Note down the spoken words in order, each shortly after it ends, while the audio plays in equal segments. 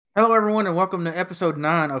Hello, everyone, and welcome to episode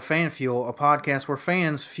 9 of Fan Fuel, a podcast where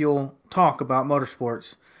fans fuel talk about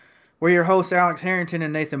motorsports. We're your hosts, Alex Harrington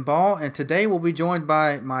and Nathan Ball, and today we'll be joined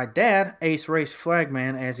by my dad, Ace Race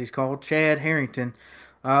Flagman, as he's called, Chad Harrington.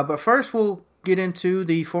 But first, we'll get into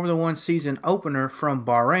the Formula One season opener from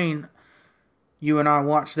Bahrain. You and I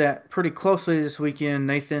watched that pretty closely this weekend,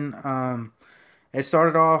 Nathan. It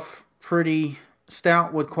started off pretty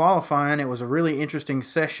stout with qualifying. It was a really interesting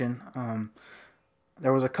session.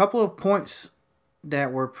 There was a couple of points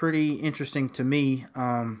that were pretty interesting to me.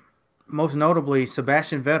 Most notably,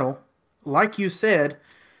 Sebastian Vettel, like you said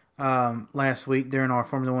last week during our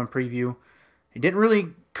Formula One preview, he didn't really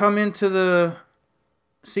come into the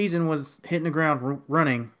season with hitting the ground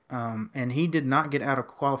running, and he did not get out of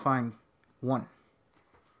qualifying one.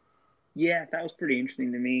 Yeah, that was pretty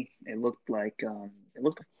interesting to me. It looked like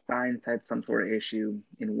Sainz had some sort of issue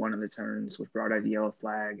in one of the turns, which brought out a yellow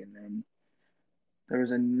flag, and then there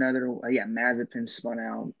was another. Yeah, Mazepin spun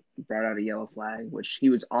out, brought out a yellow flag, which he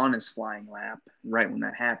was on his flying lap right when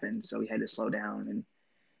that happened, so he had to slow down. And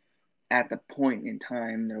at the point in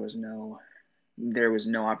time, there was no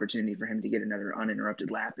opportunity for him to get another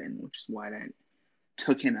uninterrupted lap in, which is why that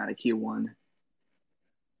took him out of Q1.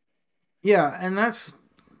 Yeah, and that's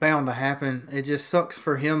bound to happen. It just sucks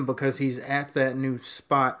for him because he's at that new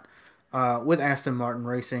spot with Aston Martin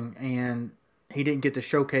Racing, and he didn't get to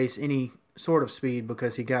showcase any sort of speed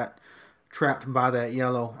because he got trapped by that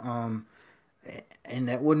yellow. And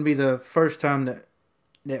that wouldn't be the first time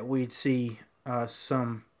that we'd see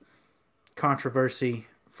some controversy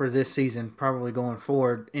for this season, probably going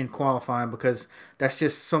forward in qualifying, because that's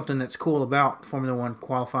just something that's cool about Formula One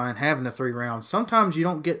qualifying, having the 3 rounds. Sometimes you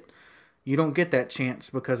don't get that chance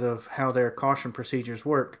because of how their caution procedures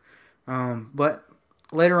work. But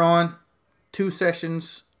later on, 2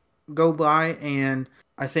 sessions go by, and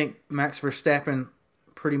I think Max Verstappen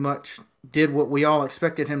pretty much did what we all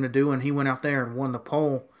expected him to do, and he went out there and won the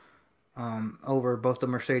pole over both the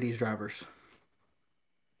Mercedes drivers.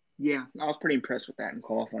 Yeah, I was pretty impressed with that in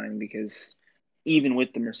qualifying because even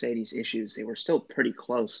with the Mercedes issues, they were still pretty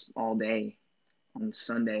close all day on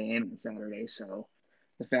Sunday and on Saturday. So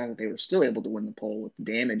the fact that they were still able to win the pole with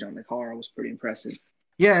the damage on the car was pretty impressive.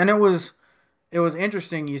 Yeah, and it was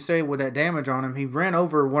interesting. You say with that damage on him, he ran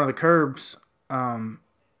over one of the curbs um,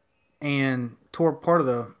 and tore part of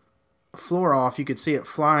the floor off. You could see it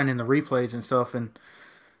flying in the replays and stuff. And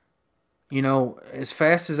as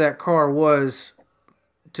fast as that car was,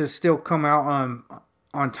 to still come out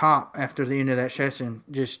on top after the end of that session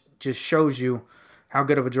just shows you how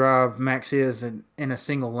good of a drive Max is in a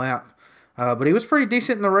single lap. But he was pretty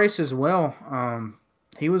decent in the race as well.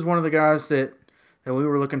 He was one of the guys that we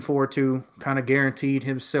were looking forward to, kind of guaranteed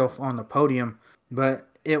himself on the podium. But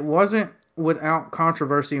it wasn't without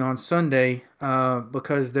controversy on Sunday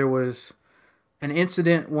because there was an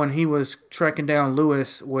incident when he was tracking down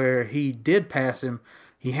Lewis where he did pass him.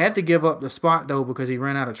 He had to give up the spot though because he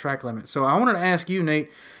ran out of track limit. So I wanted to ask you,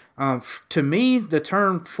 Nate. To me, the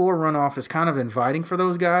turn four runoff is kind of inviting for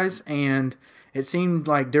those guys, and it seemed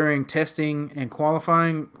like during testing and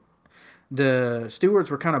qualifying, the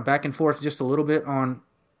stewards were kind of back and forth just a little bit on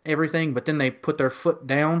everything, but then they put their foot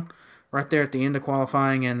down right there at the end of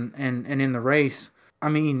qualifying and in the race. I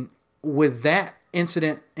mean, with that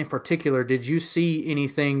incident in particular, did you see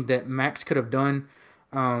anything that Max could have done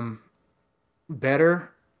um, better?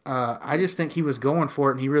 I just think he was going for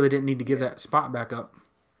it, and he really didn't need to give that spot back up.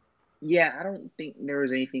 Yeah, I don't think there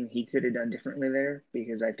was anything he could have done differently there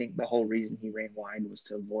because I think the whole reason he ran wide was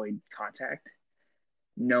to avoid contact,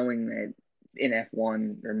 knowing that in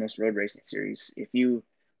F1 or most road racing series, if you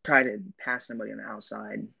try to pass somebody on the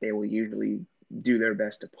outside, they will usually do their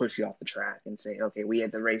best to push you off the track and say, okay, we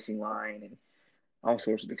had the racing line and all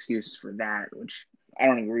sorts of excuses for that, which I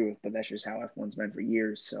don't agree with, but that's just how F1's been for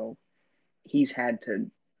years. So he's had to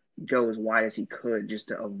go as wide as he could just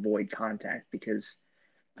to avoid contact because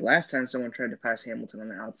the last time someone tried to pass Hamilton on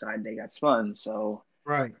the outside, they got spun. So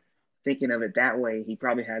Right. thinking of it that way, he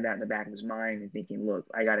probably had that in the back of his mind and thinking, look,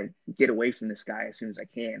 I got to get away from this guy as soon as I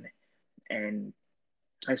can. And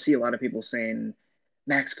I see a lot of people saying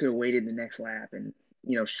Max could have waited the next lap. And,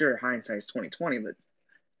 sure, hindsight's 2020, but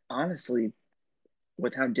honestly,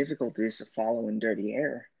 with how difficult it is to follow in dirty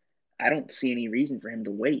air, I don't see any reason for him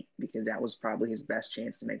to wait because that was probably his best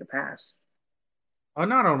chance to make a pass.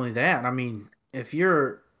 Not only that, I mean, if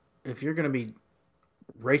you're going to be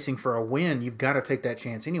racing for a win, you've got to take that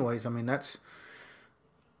chance anyways. I mean, that's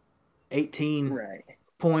 18 Right.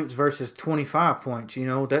 points versus 25 points.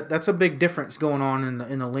 That's a big difference going on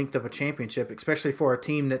in the length of a championship, especially for a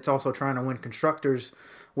team that's also trying to win constructors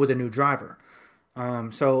with a new driver.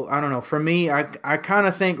 So I don't know. For me, I kind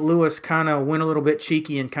of think Lewis kind of went a little bit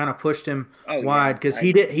cheeky and kind of pushed him Oh wide yeah, because I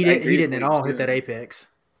he agree with didn't what at he was all hit that doing. apex.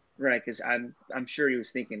 Right, because I'm sure he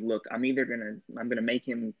was thinking, look, I'm gonna make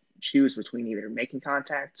him choose between either making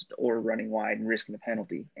contact or running wide and risking a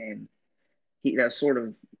penalty. And that was sort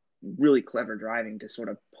of really clever driving to sort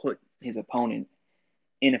of put his opponent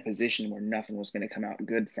in a position where nothing was going to come out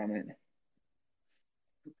good from it.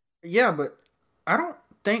 Yeah, but I don't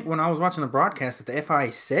think when I was watching the broadcast that the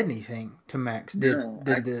FIA said anything to Max. No,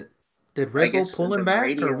 Did I Red Bull guess pull him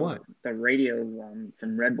back or what? the radio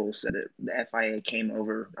from Red Bull said it. The FIA came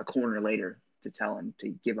over a corner later to tell him to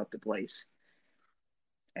give up the place,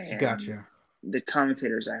 and Gotcha. the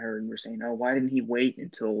commentators I heard were saying, "Oh, why didn't he wait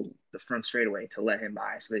until the front straightaway to let him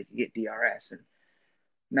by so they could get DRS?" And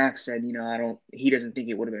Max said, "You know, I don't. He doesn't think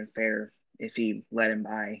it would have been fair if he let him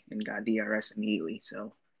by and got DRS immediately.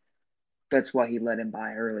 So that's why he let him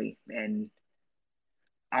by early. And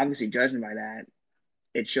obviously, judging by that,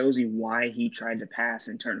 it shows you why he tried to pass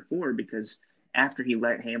and turn forward because after he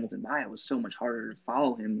let Hamilton by, it was so much harder to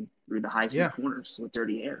follow him through the high speed Yeah. corners with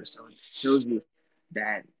dirty air. So it shows you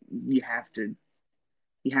that you have to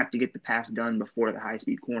you have to get the pass done before the high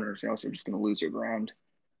speed corners, or else you're just going to lose your ground.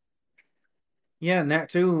 Yeah, and that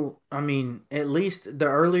too. I mean, at least the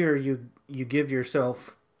earlier you give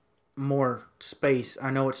yourself more space.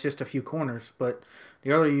 I know it's just a few corners, but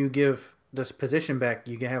the earlier you give this position back,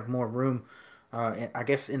 you can have more room. I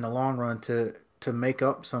guess in the long run to make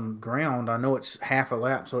up some ground. I know it's half a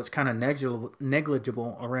lap, so it's kind of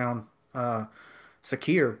negligible around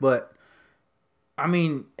Sakir, but I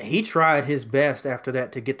mean, he tried his best after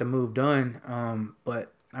that to get the move done.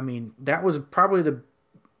 But I mean, that was probably the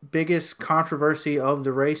biggest controversy of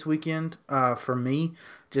the race weekend for me,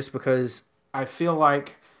 just because I feel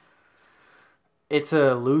like it's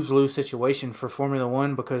a lose lose situation for Formula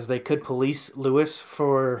One because they could police Lewis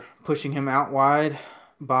for pushing him out wide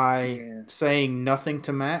by Yeah, saying nothing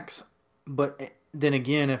to Max. But then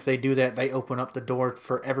again, if they do that, they open up the door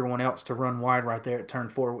for everyone else to run wide right there at turn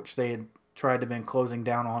four, which they had tried to been closing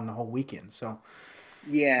down on the whole weekend. So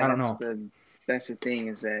yeah, I don't know. that's the thing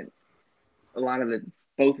is that a lot of the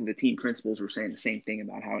both of the team principals were saying the same thing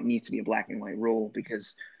about how it needs to be a black and white rule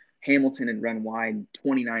because Hamilton had run wide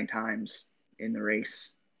 29 times in the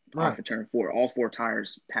race off Right. of turn four. All four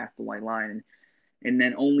tires passed the white line, and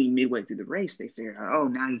then only midway through the race they figured out, oh,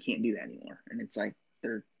 now you can't do that anymore. And it's like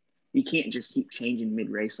they're you can't just keep changing mid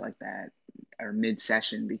race like that or mid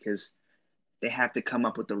session because they have to come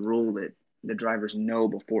up with the rule that the drivers know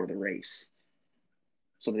before the race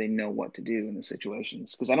so they know what to do in the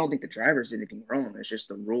situations. Because I don't think the drivers did anything wrong. It's just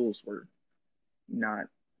the rules were not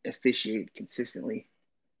officiated consistently.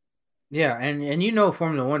 Yeah, and you know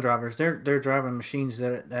Formula One drivers, they're driving machines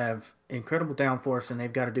that have incredible downforce, and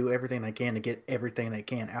they've got to do everything they can to get everything they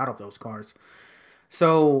can out of those cars.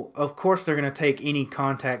 So of course they're going to take any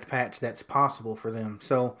contact patch that's possible for them.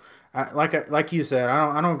 So like you said,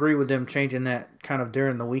 I don't agree with them changing that kind of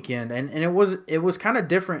during the weekend, and it was kind of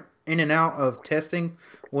different in and out of testing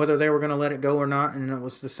whether they were going to let it go or not, and it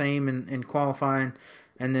was the same in qualifying.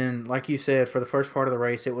 And then, like you said, for the first part of the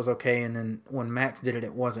race, it was okay, and then when Max did it,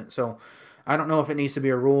 it wasn't. So, I don't know if it needs to be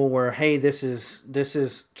a rule where, hey, this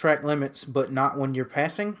is track limits, but not when you're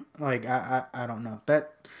passing. Like, I don't know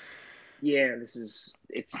that. Yeah, this is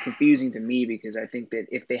it's confusing to me because I think that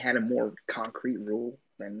if they had a more concrete rule,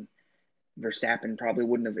 then Verstappen probably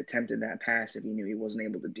wouldn't have attempted that pass if he knew he wasn't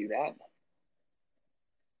able to do that.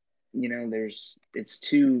 You know, there's it's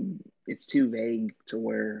too vague to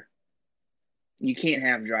where you can't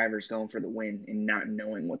have drivers going for the win and not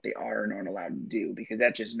knowing what they are and aren't allowed to do because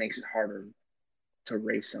that just makes it harder to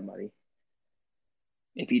race somebody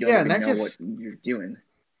if you don't Yeah, and even that know what just you're doing.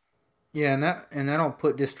 yeah, and that'll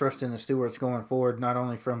put distrust in the stewards going forward, not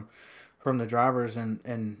only from the drivers and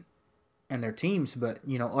their teams, but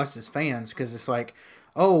you know us as fans, because it's like,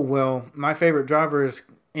 oh well, my favorite driver is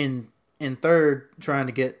in in third, trying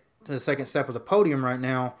to get to the second step of the podium right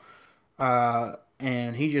now,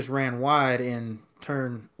 and he just ran wide in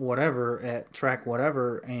turn whatever at track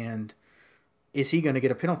whatever, and is he going to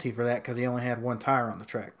get a penalty for that because he only had one tire on the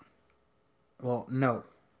track? Well, no,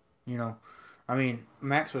 you know, I mean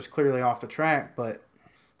Max was clearly off the track, but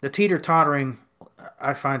the teeter tottering,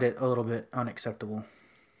 I find it a little bit unacceptable.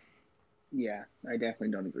 Yeah, I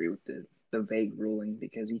definitely don't agree with the vague ruling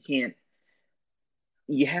because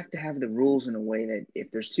you have to have the rules in a way that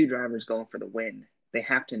if there's two drivers going for the win, they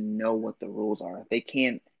have to know what the rules are. They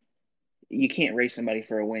can't you can't race somebody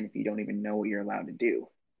for a win if you don't even know what you're allowed to do.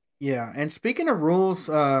 Yeah, and speaking of rules,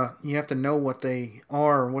 you have to know what they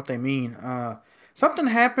are, what they mean. Something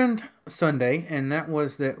happened Sunday, and that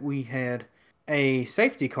was that we had a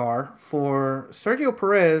safety car for Sergio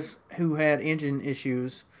Perez, who had engine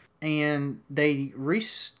issues, and they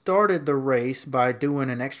restarted the race by doing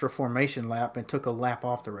an extra formation lap and took a lap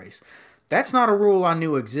off the race. That's not a rule I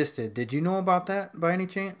knew existed. Did you know about that by any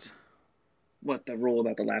chance? What, the rule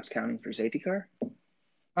about the laps counting for safety car?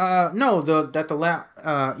 No, the lap.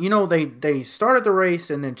 They started the race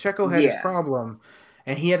and then Checo had his Yeah, problem,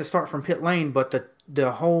 and he had to start from pit lane. But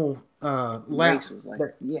the whole race lap, was like,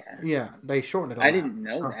 that yeah. yeah, they shortened it a I lap. didn't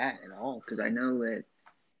know Uh, that at all because I know that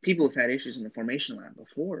people have had issues in the formation lap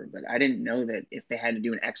before, but I didn't know that if they had to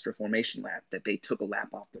do an extra formation lap, that they took a lap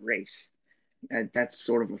off the race. That's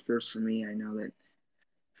sort of a first for me. I know that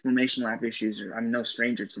formation lap issues are, I'm no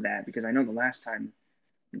stranger to that because I know the last time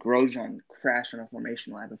Grosjean crashed on a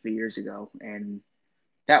formation lap a few years ago, and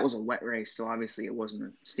that was a wet race, so obviously it wasn't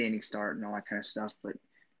a standing start and all that kind of stuff. But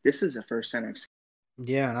this is the first time I've seen.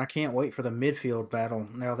 yeah, and I can't wait for the midfield battle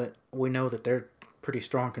now that we know that they're pretty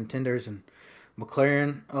strong contenders and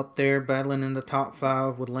McLaren up there battling in the top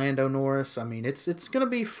five with Lando Norris. I mean, it's gonna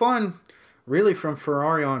be fun, really, from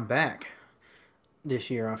Ferrari on back this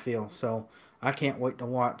year. I feel so. I can't wait to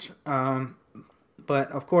watch.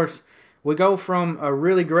 But of course, we go from a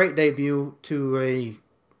really great debut to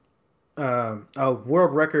a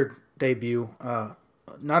world record debut.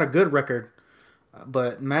 Not a good record,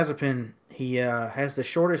 but Mazepin he has the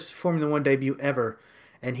shortest Formula One debut ever,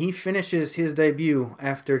 and he finishes his debut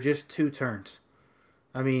after just 2 turns.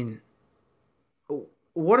 I mean,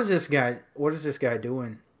 what is this guy? What is this guy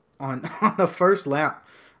doing on on the first lap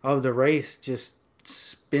of the race? Just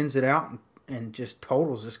spins it out and just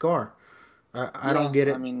totals his car. I don't Yeah, get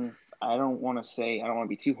I it. mean, I don't want to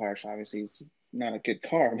be too harsh. Obviously, it's not a good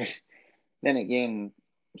car, but then again,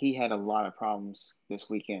 he had a lot of problems this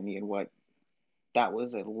weekend. He had what, that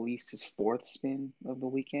was at least his fourth spin of the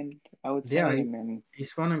weekend, I would Yeah, say. And then he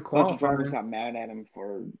spun in a bunch of drivers qualifying. got mad at him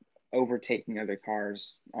for overtaking other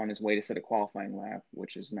cars on his way to set a qualifying lap,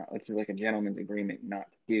 which is not like a gentleman's agreement not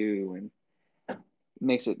to do, and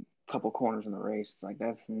makes it a couple corners in the race. It's like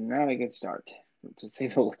that's not a good start, to say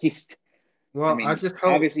the least. I Well, I mean, just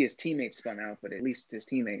hope. obviously his teammate spun out, but at least his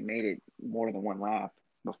teammate made it more than one lap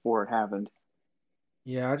before it happened.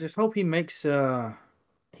 Yeah, I just hope he makes.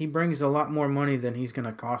 He brings a lot more money than he's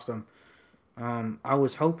gonna cost him. I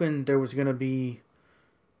was hoping there was gonna be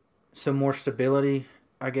some more stability,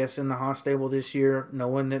 I guess, in the Haas stable this year,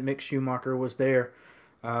 knowing that Mick Schumacher was there.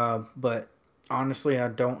 But honestly, I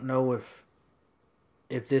don't know if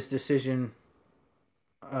this decision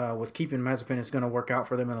with keeping Mazepin is going to work out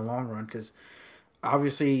for them in the long run because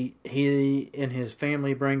obviously he and his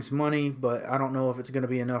family brings money, but I don't know if it's going to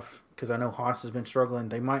be enough because I know Haas has been struggling.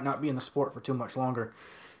 They might not be in the sport for too much longer.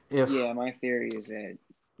 If Yeah, my theory is that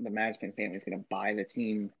the Mazepin family is going to buy the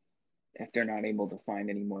team if they're not able to find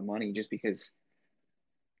any more money. Just because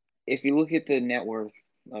if you look at the net worth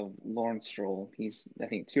of Lawrence Stroll, he's I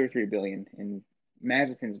think 2 or 3 billion, and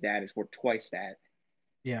Mazepin's dad is worth twice that.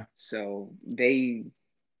 yeah, So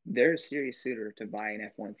they're a serious suitor to buy an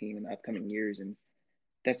F1 team in the upcoming years, and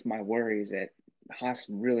that's my worry is that Haas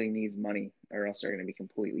really needs money, or else they're going to be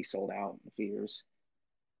completely sold out in a few years.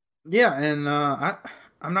 yeah, and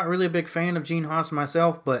I'm not really a big fan of Gene Haas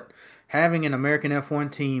myself, but having an American F1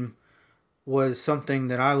 team was something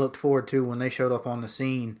that I looked forward to when they showed up on the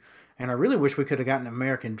scene. And I really wish we could have gotten an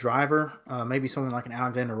American driver, maybe someone like an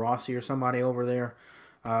Alexander Rossi or somebody over there.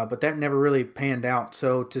 But that never really panned out.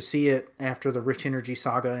 So to see it after the Rich Energy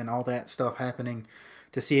saga and all that stuff happening,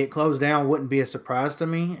 to see it close down wouldn't be a surprise to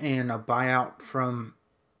me. And a buyout from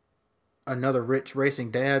another rich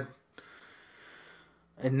racing dad,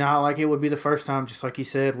 and not like it would be the first time, just like you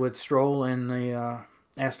said with Stroll and the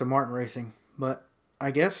Aston Martin racing. But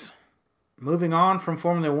I guess moving on from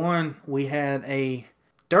Formula One, we had a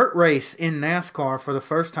dirt race in NASCAR for the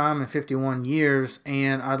first time in 51 years,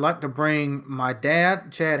 and I'd like to bring my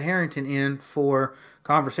dad, Chad Harrington, in for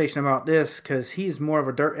conversation about this because he's more of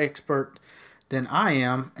a dirt expert than I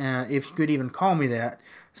am, if you could even call me that.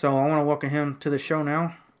 So I want to welcome him to the show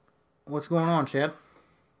now. What's going on, Chad?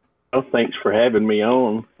 Well, thanks for having me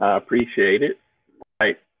on. I appreciate it.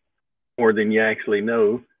 I, more than you actually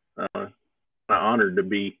know. I'm honored to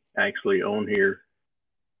be actually on here,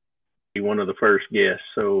 be one of the first guests.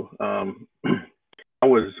 So I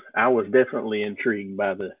was definitely intrigued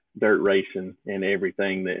by the dirt racing and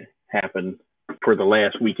everything that happened for the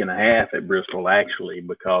last week and a half at Bristol, actually,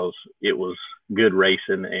 because it was good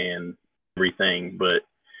racing and everything. But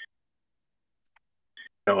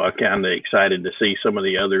I'm kind of excited to see some of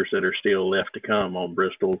the others that are still left to come on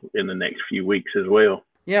Bristol in the next few weeks as well.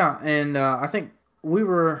 Yeah, and I think we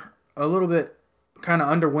were a little bit kind of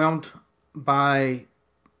underwhelmed by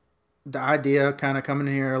the idea kind of coming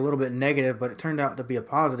in here a little bit negative, but it turned out to be a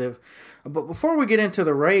positive. But before we get into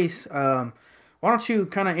the race, why don't you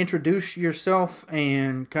kind of introduce yourself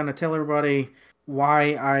and kind of tell everybody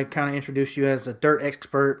why I kind of introduced you as a dirt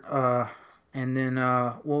expert, and then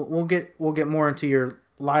we'll get more into your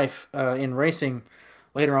life in racing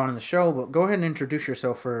later on in the show. But go ahead and introduce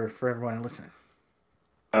yourself for everyone listening.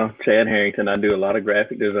 Chad Harrington. I do a lot of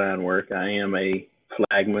graphic design work. I am a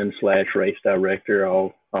flagman slash race director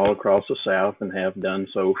all across the South and have done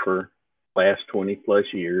so for the last 20 plus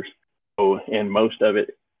years. So, and most of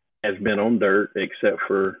it has been on dirt, except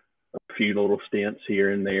for a few little stints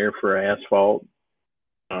here and there for asphalt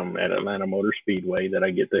at Atlanta Motor Speedway that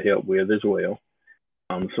I get to help with as well.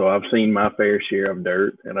 So I've seen my fair share of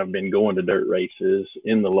dirt, and I've been going to dirt races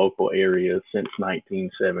in the local area since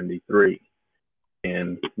 1973.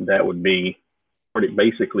 And that would be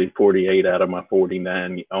basically 48 out of my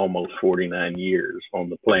 49, almost 49 years on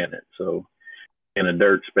the planet. So being a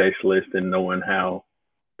dirt specialist and knowing how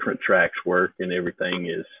different tracks work and everything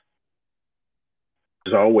is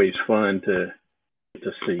always fun to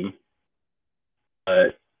see.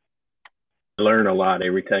 But you learn a lot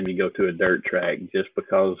every time you go to a dirt track, just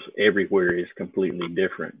because everywhere is completely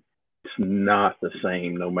different. It's not the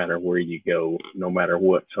same no matter where you go, no matter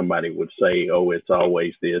what somebody would say, oh, it's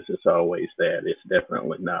always this, it's always that. It's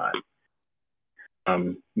definitely not.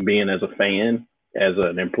 Being as a fan, as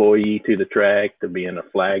an employee to the track, to being a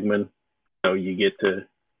flagman, you get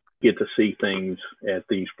to see things at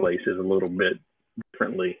these places a little bit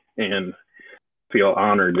differently, and feel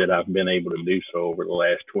honored that I've been able to do so over the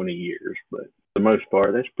last 20 years. But for the most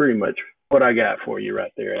part, that's pretty much what I got for you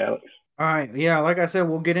right there, Alex. All right, yeah, like I said,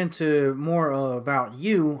 we'll get into more about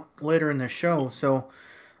you later in the show. So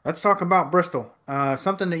let's talk about Bristol.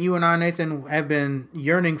 Something that you and I, Nathan, have been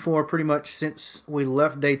yearning for pretty much since we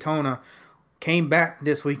left Daytona. Came back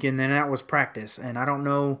this weekend, and that was practice. And I don't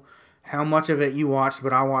know how much of it you watched,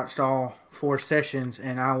 but I watched all 4 sessions,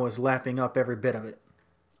 and I was lapping up every bit of it.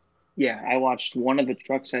 Yeah, I watched one of the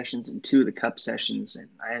truck sessions and 2 of the cup sessions, and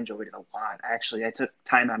I enjoyed it a lot. Actually, I took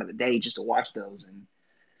time out of the day just to watch those, and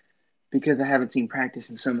because I haven't seen practice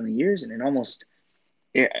in so many years, and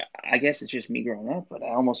I guess it's just me growing up, but I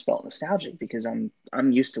almost felt nostalgic because I'm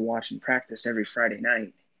used to watching practice every Friday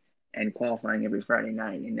night and qualifying every Friday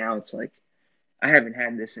night, and now it's like I haven't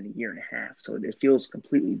had this in a year and a half, so it feels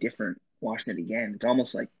completely different watching it again. It's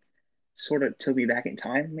almost like sort of took me back in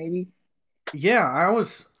time, maybe. Yeah, I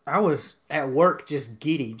was at work just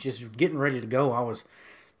giddy, just getting ready to go. I was,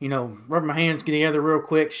 rubbing my hands together real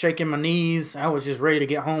quick, shaking my knees. I was just ready to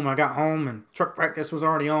get home. I got home and truck practice was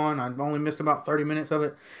already on. I'd only missed about 30 minutes of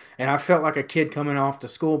it, and I felt like a kid coming off the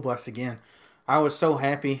school bus again. I was so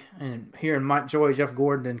happy, and hearing Mike Joy, Jeff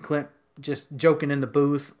Gordon, and Clint just joking in the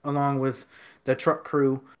booth along with the truck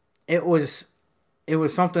crew. It was it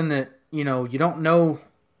was something that you don't know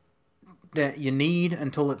that you need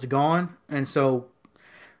until it's gone, and so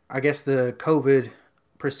I guess the COVID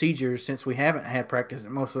procedures, since we haven't had practice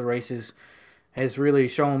at most of the races, has really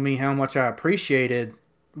shown me how much I appreciated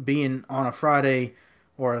being on a Friday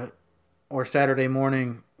or Saturday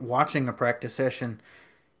morning watching a practice session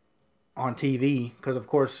on TV. Because of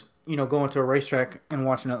course, going to a racetrack and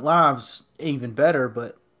watching it live's even better.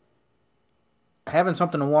 But having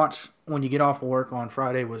something to watch when you get off of work on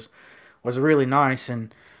Friday was really nice.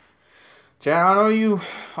 And Chad, I know you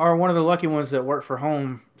are one of the lucky ones that work from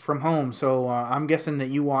home, so I'm guessing that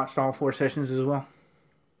you watched all 4 sessions as well.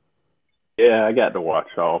 Yeah, I got to watch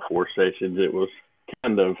all 4 sessions. It was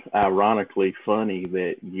kind of ironically funny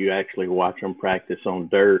that you actually watch them practice on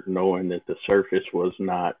dirt, knowing that the surface was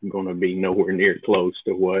not going to be nowhere near close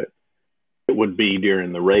to what it would be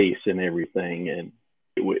during the race and everything. And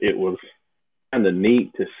it was kind of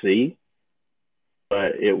neat to see,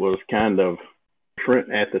 but it was kind of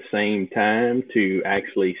different at the same time to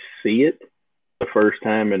actually see it the first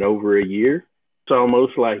time in over a year. It's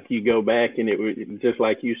almost like you go back and it was just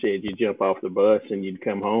like you said, you jump off the bus and you'd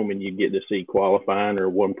come home and you'd get to see qualifying or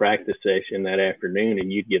one practice session that afternoon,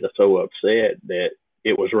 and you'd get so upset that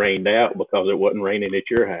it was rained out because it wasn't raining at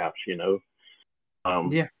your house,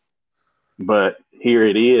 Yeah. But here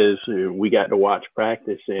it is. We got to watch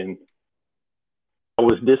practice, and I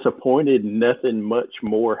was disappointed nothing much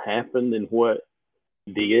more happened than what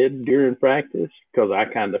did during practice, because I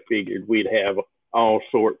kind of figured we'd have all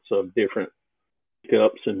sorts of different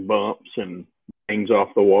hiccups and bumps and things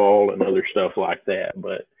off the wall and other stuff like that.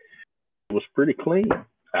 But it was pretty clean.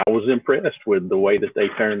 I was impressed with the way that they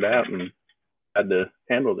turned out and had to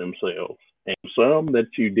handle themselves. And some that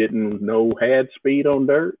you didn't know had speed on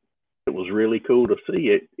dirt, it was really cool to see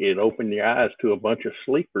it. It opened your eyes to a bunch of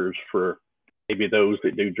sleepers for maybe those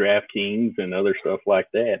that do DraftKings and other stuff like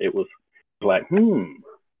that. It was like,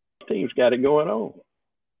 team's got it going on.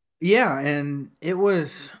 Yeah, and it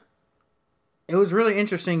was really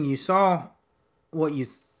interesting. You saw what you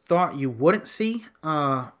thought you wouldn't see.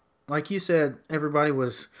 Like you said, everybody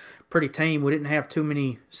was pretty tame. We didn't have too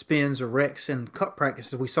many spins or wrecks in cup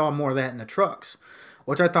practices. We saw more of that in the trucks,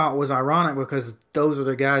 which I thought was ironic because those are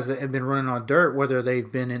the guys that have been running on dirt, whether they've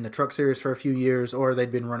been in the truck series for a few years or they've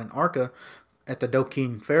been running ARCA at the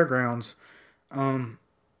Dokeen Fairgrounds. Um,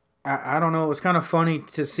 I don't know. It was kind of funny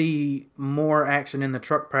to see more action in the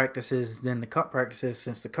truck practices than the cup practices,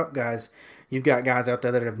 since the cup guys, you've got guys out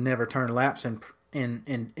there that have never turned laps in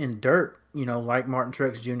dirt, like Martin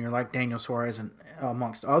Truex Jr., like Daniel Suarez, and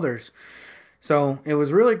amongst others. So it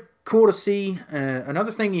was really cool to see.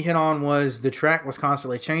 Another thing you hit on was the track was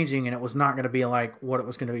constantly changing, and it was not going to be like what it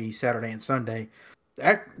was going to be Saturday and Sunday.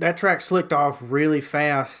 That track slicked off really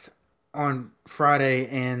fast on Friday,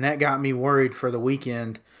 and that got me worried for the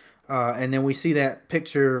weekend. And then we see that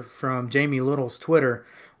picture from Jamie Little's Twitter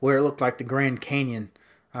where it looked like the Grand Canyon,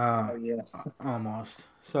 Oh yes. almost.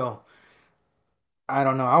 So I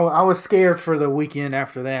don't know. I was scared for the weekend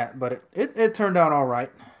after that, but it turned out all right.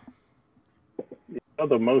 Well,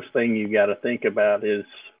 the most thing you got to think about is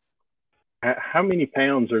how many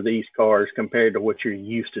pounds are these cars compared to what you're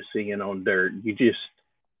used to seeing on dirt. You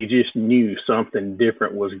just knew something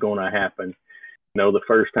different was going to happen. The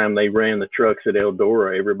first time they ran the trucks at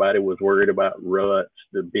Eldora, everybody was worried about ruts,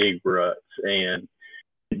 the big ruts, and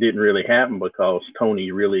it didn't really happen because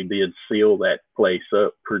Tony really did seal that place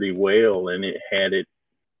up pretty well, and it had it.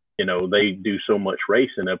 They do so much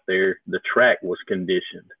racing up there, the track was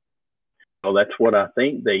conditioned. So that's what I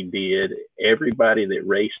think they did. Everybody that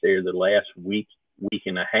raced there the last week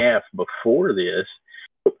and a half before this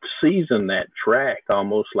seasoned that track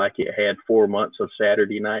almost like it had 4 months of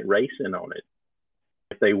Saturday night racing on it.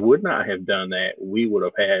 If they would not have done that, we would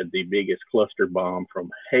have had the biggest cluster bomb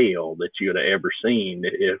from hell that you'd have ever seen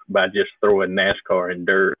by just throwing NASCAR in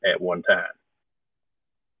dirt at one time.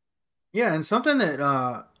 Yeah, and something that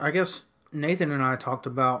I guess Nathan and I talked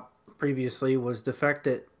about previously was the fact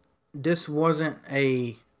that this wasn't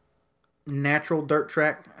a natural dirt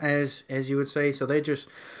track, as you would say. So they just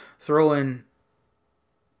throw in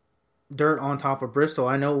dirt on top of Bristol.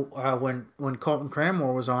 I know when Colton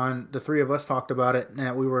Cranmore was on, the three of us talked about it, and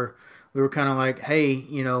that we were kind of like, hey,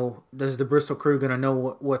 does the Bristol crew gonna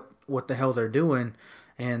know what the hell they're doing?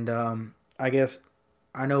 And I guess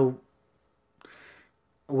I know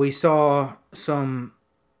we saw some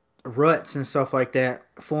ruts and stuff like that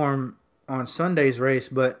form on Sunday's race,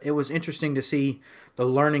 but it was interesting to see the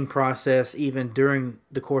learning process even during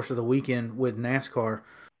the course of the weekend with NASCAR.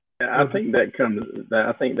 I think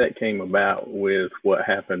that came about with what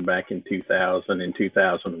happened back in 2000 and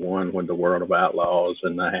 2001 when the World of Outlaws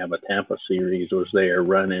and the Have a Tampa series was there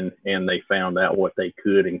running, and they found out what they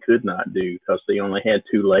could and could not do because they only had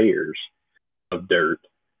 2 layers of dirt,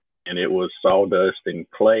 and it was sawdust and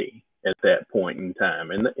clay at that point in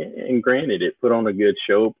time. And granted, it put on a good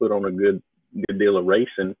show, put on a good deal of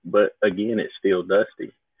racing, but again, it's still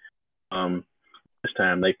dusty. This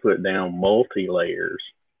time they put down multi layers,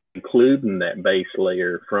 including that base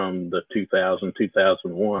layer from the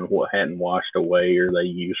 2000-2001, what hadn't washed away or they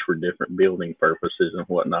used for different building purposes and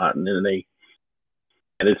whatnot. And then they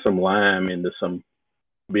added some lime into some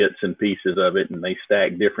bits and pieces of it, and they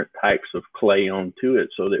stacked different types of clay onto it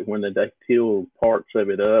so that when they tilled parts of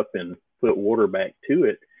it up and put water back to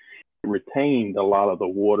it, it retained a lot of the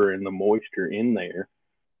water and the moisture in there,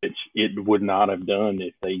 which it would not have done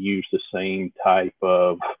if they used the same type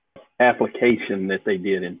of application that they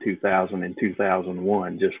did in 2000 and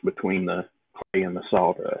 2001, just between the clay and the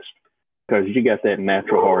sawdust, because you got that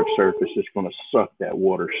natural hard surface that's going to suck that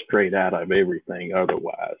water straight out of everything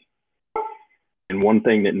otherwise. And one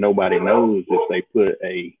thing that nobody knows is they put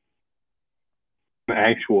an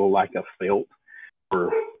actual like a felt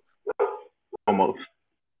or almost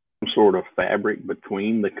some sort of fabric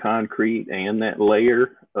between the concrete and that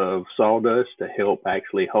layer of sawdust to help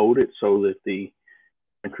actually hold it so that the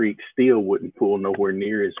concrete steel wouldn't pull nowhere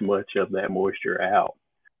near as much of that moisture out.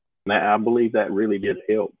 Now, I believe that really did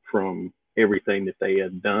help from everything that they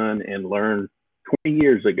had done and learned 20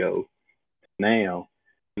 years ago. Now,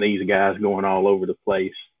 these guys going all over the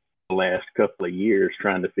place the last couple of years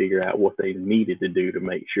trying to figure out what they needed to do to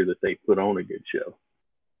make sure that they put on a good show.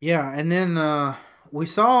 Yeah, and then we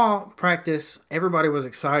saw practice. Everybody was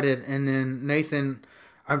excited, and then Nathan,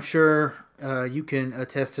 I'm sure you can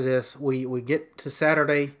attest to this. We get to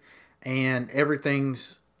Saturday, and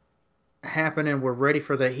everything's happening. We're ready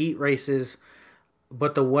for the heat races,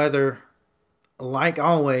 but the weather like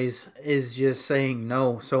always, is just saying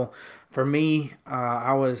no. So for me,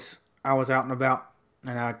 I was out and about,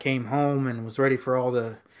 and I came home and was ready for all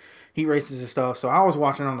the heat races and stuff. So I was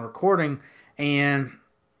watching on the recording, and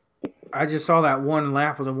I just saw that one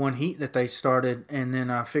lap of the one heat that they started, and then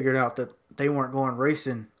I figured out that they weren't going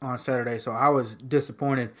racing on Saturday. So I was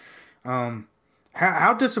disappointed. Um,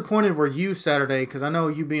 how disappointed were you Saturday? Because I know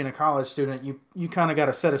you being a college student, you kind of got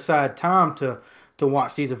to set aside time to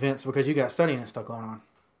watch these events because you got studying and stuff going on.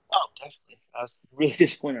 Oh, definitely. I was really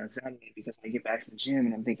disappointed on Saturday because I get back from the gym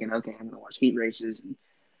and I'm thinking, okay, I'm gonna watch heat races and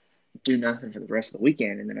do nothing for the rest of the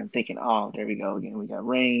weekend. And then I'm thinking, oh, there we go again. We got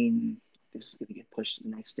rain. This is gonna get pushed to the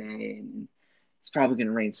next day, and it's probably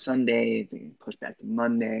gonna rain Sunday. They push back to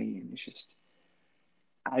Monday, and it's just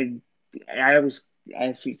I I was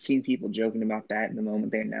I've seen people joking about that in the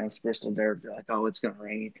moment they announced Bristol Dirt. They're like, oh, it's gonna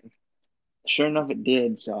rain. And sure enough, it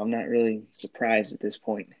did. So I'm not really surprised at this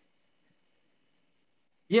point.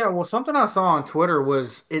 Yeah, well, something I saw on Twitter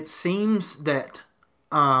was it seems that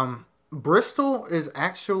Bristol is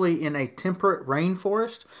actually in a temperate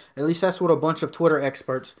rainforest. At least that's what a bunch of Twitter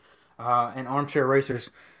experts and armchair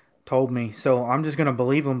racers told me. So I'm just gonna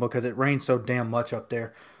believe them because it rains so damn much up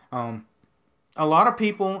there. Um, a lot of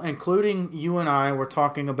people, including you and I, were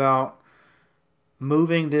talking about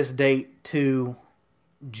moving this date to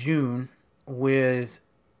June with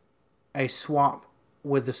a swap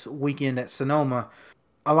with this weekend at Sonoma.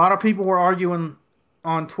 A lot of people were arguing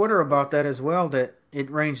on Twitter about that as well, that it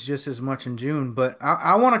rains just as much in June. But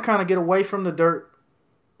I want to kind of get away from the dirt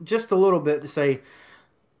just a little bit to say,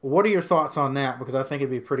 what are your thoughts on that? Because I think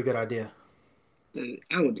it'd be a pretty good idea.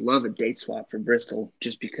 I would love a date swap for Bristol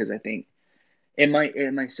just because I think it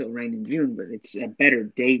might still rain in June, but it's a better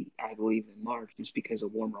date, I believe, than March just because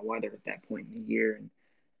of warmer weather at that point in the year. And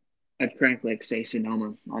I'd frankly like say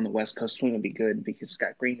Sonoma on the West Coast swing would be good because it's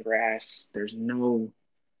got green grass. There's no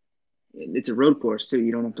It's a road course too.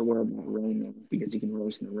 You don't have to worry about rain because you can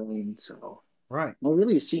race in the rain. So Right. I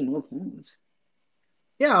really see no cons.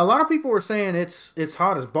 Yeah, a lot of people were saying it's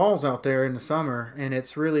hot as balls out there in the summer, and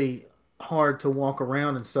it's really hard to walk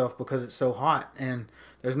around and stuff because it's so hot, and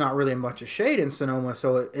there's not really much of shade in Sonoma.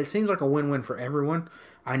 So it seems like a win-win for everyone.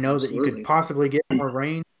 I know that you could Absolutely. possibly get more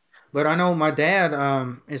rain, but I know my dad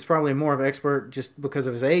is probably more of an expert just because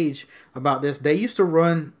of his age about this. They used to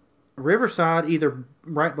run Riverside either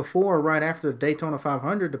right before or right after the Daytona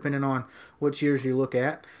 500, depending on which years you look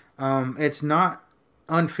at. It's not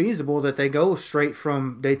unfeasible that they go straight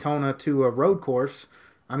from Daytona to a road course.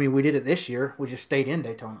 I mean, we did it this year. We just stayed in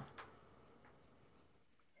Daytona.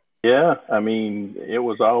 Yeah, I mean, it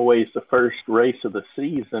was always the first race of the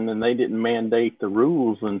season, and they didn't mandate the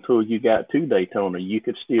rules until you got to Daytona. You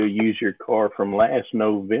could still use your car from last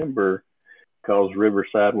November because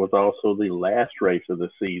Riverside was also the last race of the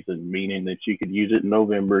season, meaning that you could use it in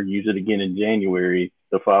November, use it again in January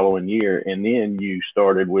the following year, and then you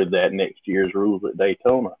started with that next year's rules at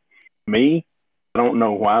Daytona. Me, I don't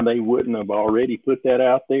know why they wouldn't have already put that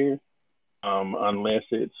out there, unless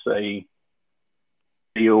it's a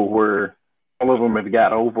deal where all of them have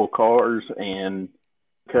got oval cars and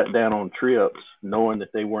cut down on trips, knowing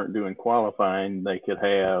that they weren't doing qualifying. They could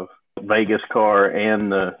have Vegas car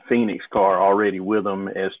and the Phoenix car already with them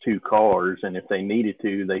as two cars, and if they needed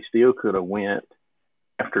to, they still could have went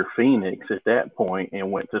after Phoenix at that point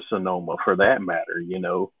and went to Sonoma for that matter, you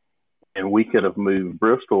know. And we could have moved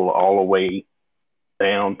Bristol all the way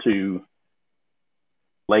down to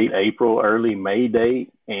late April, early May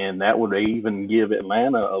date, and that would even give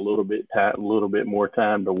Atlanta a little bit more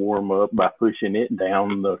time to warm up by pushing it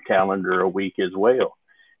down the calendar a week as well.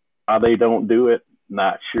 Why they don't do it,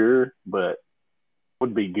 not sure, but it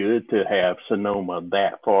would be good to have Sonoma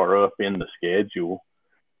that far up in the schedule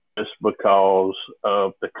just because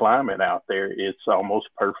of the climate out there. It's almost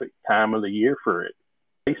perfect time of the year for it,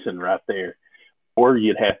 racing right there. Or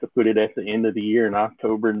you'd have to put it at the end of the year in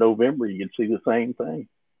October and November. You'd see the same thing.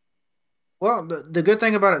 Well, the good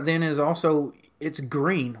thing about it then is also it's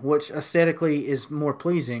green, which aesthetically is more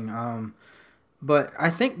pleasing. But I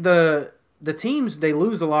think the teams they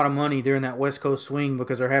lose a lot of money during that West Coast swing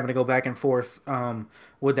because they're having to go back and forth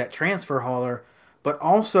with that transfer hauler. But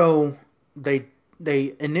also they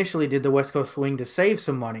they initially did the West Coast swing to save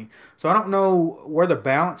some money. So I don't know where the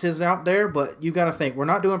balance is out there, but you got to think we're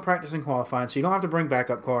not doing practice and qualifying, so you don't have to bring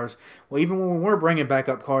backup cars. Well, even when we're bringing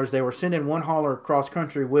backup cars, they were sending one hauler cross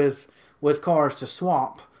country with cars to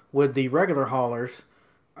swap with the regular haulers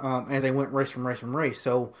as they went race from race from race.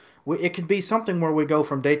 So it could be something where we go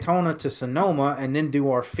from Daytona to Sonoma and then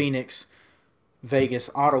do our Phoenix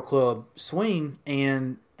Vegas Auto Club swing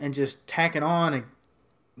and just tack it on and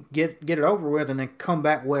get it over with, and then come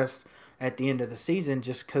back west at the end of the season,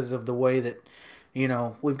 just because of the way that,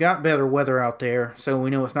 we've got better weather out there, so we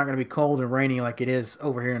know it's not going to be cold and rainy like it is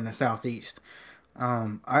over here in the southeast.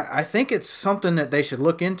 I think it's something that they should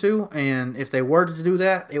look into, and if they were to do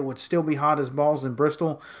that, it would still be hot as balls in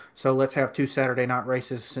Bristol. So let's have 2 Saturday night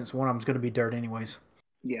races, since one of them's going to be dirt anyways.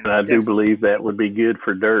 Yeah, And I do definitely. believe that would be good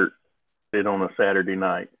for dirt it on a Saturday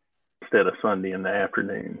night instead of Sunday in the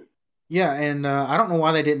afternoon. Yeah, and I don't know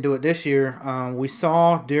why they didn't do it this year. We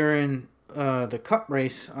saw during the Cup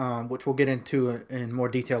race, which we'll get into in more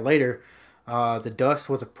detail later, the dust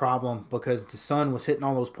was a problem because the sun was hitting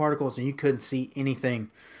all those particles and you couldn't see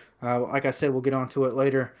anything. Like I said, we'll get onto it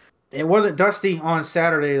later. It wasn't dusty on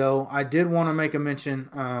Saturday, though. I did want to make a mention.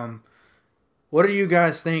 What do you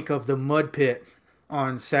guys think of the mud pit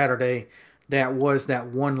on Saturday that was that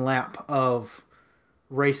one lap of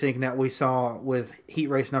racing that we saw with heat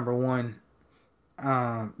race number one?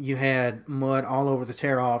 You had mud all over the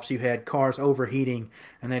tear offs. You had cars overheating,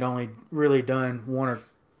 and they'd only really done 1 or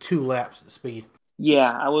 2 laps at speed.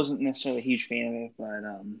 Yeah, I wasn't necessarily a huge fan of it, but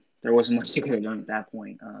there wasn't much they could have done at that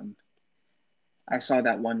point. I saw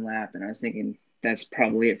that one lap, and I was thinking that's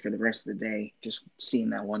probably it for the rest of the day. Just seeing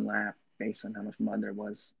that one lap based on how much mud there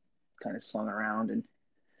was, kind of slung around, and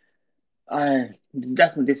it's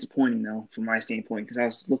definitely disappointing though from my standpoint because I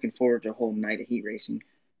was looking forward to a whole night of heat racing.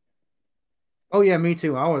 Oh yeah, me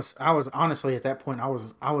too. I was honestly at that point I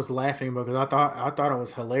was laughing because I thought it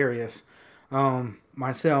was hilarious,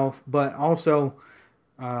 myself. But also,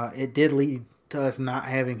 it did lead to us not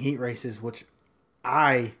having heat races, which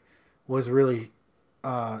I was really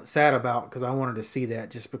sad about because I wanted to see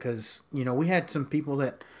that. Just because we had some people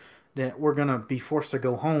that were gonna be forced to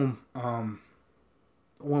go home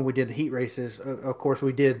when we did the heat races. Of course,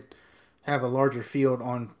 we did have a larger field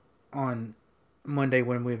on Monday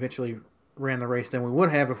when we eventually ran the race than we would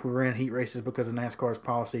have if we ran heat races because of NASCAR's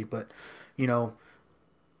policy. But you know,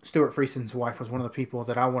 Stuart Friesen's wife was one of the people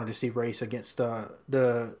that I wanted to see race against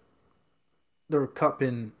the Cup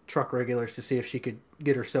and truck regulars to see if she could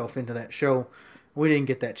get herself into that show. We didn't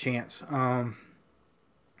get that chance. I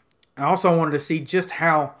also wanted to see just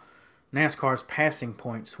how NASCAR's passing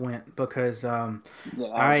points went because Yeah, that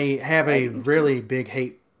was I have that a was interesting. really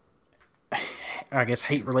big I guess,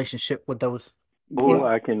 hate relationship with those. Oh, Yeah,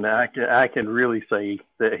 I can really say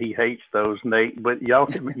that he hates those, Nate. But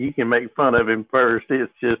you can make fun of him first.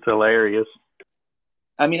 It's just hilarious.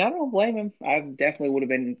 I mean, I don't blame him. I definitely would have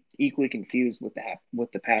been equally confused with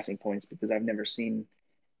the passing points because I've never seen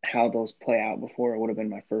how those play out before. It would have been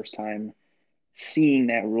my first time seeing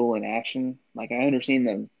that rule in action. Like I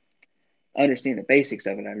understand the basics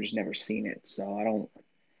of it. I've just never seen it, so I don't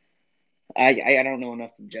know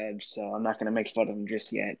enough to judge. So I'm not going to make fun of him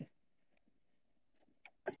just yet.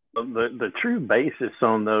 The true basis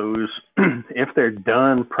on those, if they're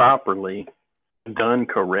done properly, done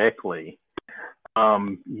correctly,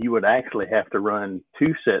 you would actually have to run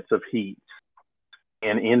 2 sets of heats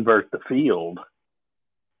and invert the field.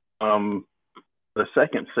 The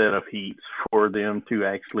second set of heats for them to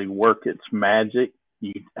actually work its magic.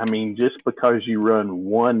 I mean, just because you run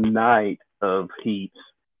one night of heats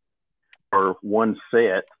or one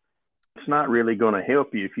set, it's not really going to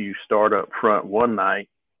help you if you start up front one night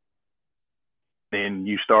and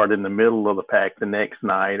you start in the middle of the pack the next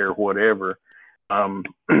night or whatever. Um,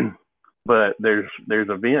 but there's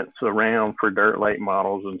events around for dirt late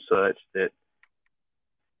models and such that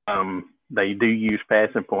they do use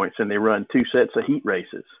passing points, and they run 2 sets of heat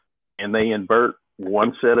races, and they invert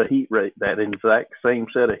one set of that exact same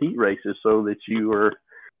set of heat races, so that you've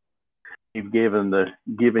given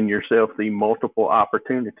yourself the multiple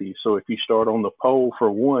opportunities. So if you start on the pole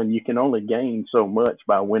for one, you can only gain so much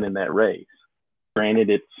by winning that race. Granted,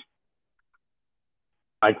 it's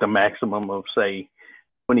like the maximum of say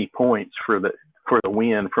 20 points for the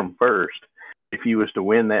win from first. If you was to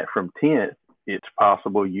win that from 10th, it's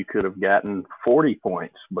possible you could have gotten 40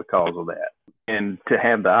 points because of that. And to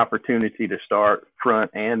have the opportunity to start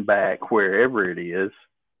front and back wherever it is,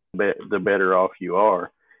 the better off you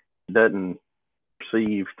are. It doesn't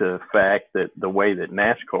perceive the fact that the way that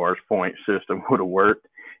NASCAR's point system would have worked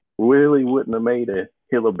really wouldn't have made a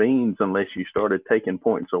hill of beans unless you started taking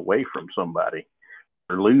points away from somebody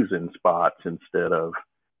or losing spots instead of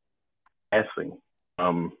passing.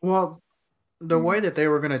 Well, the way that they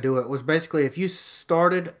were going to do it was basically if you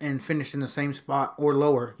started and finished in the same spot or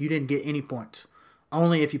lower, you didn't get any points.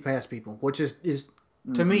 Only if you pass people, which is to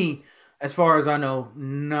Mm-hmm. me, as far as I know,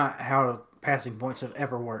 not how passing points have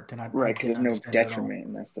ever worked, and I Right, because didn't there's no understand it at all. detriment,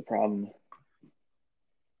 and that's the problem.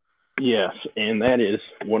 Yes, and that is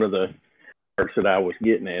one of the parts that I was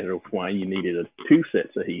getting at of why you needed two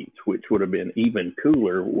sets of heats, which would have been even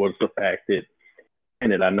cooler, was the fact that,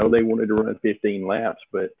 and I know they wanted to run 15 laps,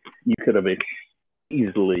 but you could have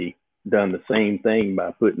easily done the same thing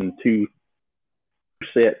by putting two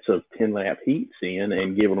sets of 10-lap heats in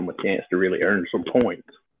and giving them a chance to really earn some points.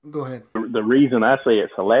 Go ahead. The reason I say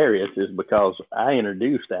it's hilarious is because I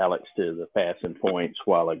introduced Alex to the passing points a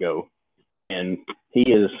while ago, and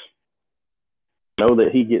know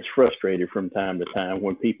that he gets frustrated from time to time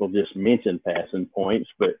when people just mention passing points,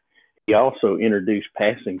 but he also introduced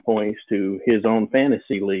passing points to his own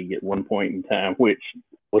fantasy league at one point in time, which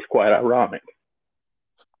was quite ironic.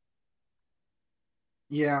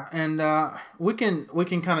 Yeah, and we can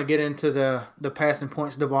kind of get into the passing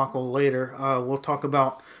points debacle later. We'll talk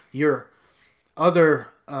about your other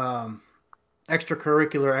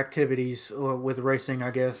extracurricular activities with racing,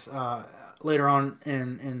 I guess, later on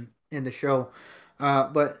in the show.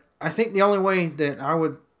 But I think the only way that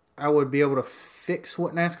I would be able to fix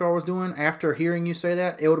what NASCAR was doing after hearing you say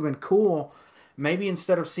that, it would have been cool. Maybe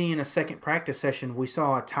instead of seeing a second practice session, we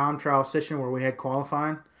saw a time trial session where we had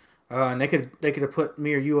qualifying, and they could have put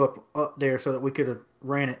me or you up there so that we could have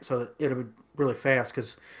ran it so that it would be really fast.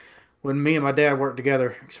 Because when me and my dad work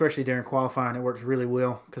together, especially during qualifying, it works really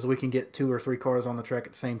well because we can get two or three cars on the track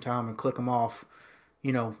at the same time and click them off,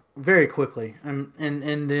 very quickly. And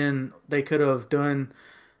then they could have done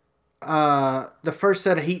the first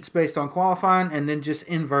set of heats based on qualifying, and then just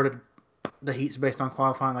inverted the heats based on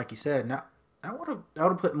qualifying, like you said. Now that would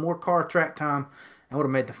have put more car track time and would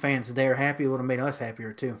have made the fans there happy. It would have made us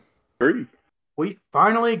happier too. Agreed. We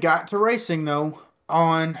finally got to racing though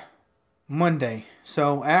on Monday.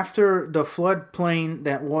 So after the floodplain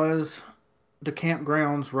that was the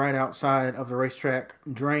campgrounds right outside of the racetrack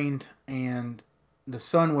drained and the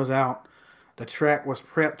sun was out, the track was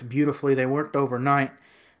prepped beautifully. They worked overnight.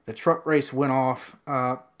 The truck race went off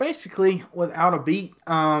basically without a beat.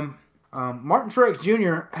 Martin Truex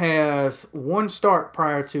Jr. has one start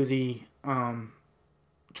prior to the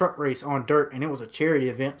truck race on dirt, and it was a charity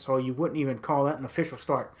event, so you wouldn't even call that an official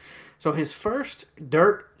start. So his first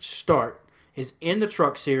dirt start is in the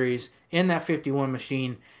truck series in that 51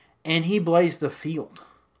 machine, and he blazed the field.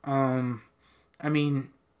 I mean,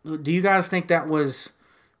 do you guys think that was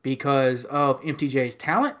because of MTJ's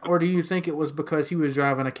talent, or do you think it was because he was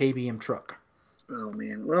driving a KBM truck? Oh,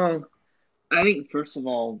 man. Well, I think, first of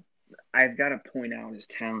all, I've got to point out his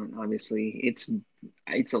talent, obviously.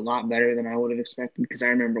 It's a lot better than I would have expected, because I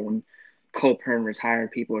remember when Cole Pearn retired,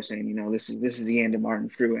 people were saying, this is the end of Martin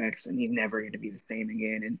Truex, and he's never going to be the same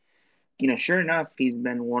again. And, sure enough, he's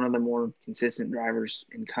been one of the more consistent drivers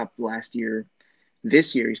in Cup last year.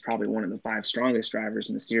 This year, he's probably one of the 5 strongest drivers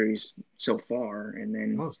in the series so far. And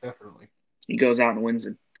then Most definitely, he goes out and wins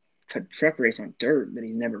a truck race on dirt that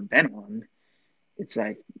he's never been on. It's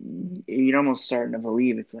like, you're almost starting to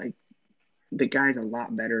believe it's like the guy's a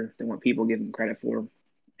lot better than what people give him credit for.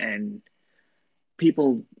 And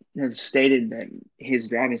people have stated that his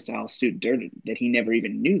driving style suit dirt, that he never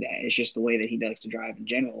even knew that. It's just the way that he likes to drive in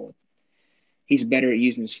general. He's better at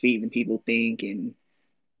using his feet than people think, and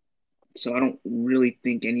so I don't really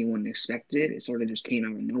think anyone expected it. It sort of just came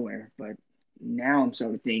out of nowhere. But now I'm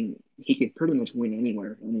sort of thinking he could pretty much win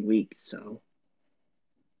anywhere any week. So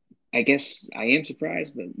I guess I am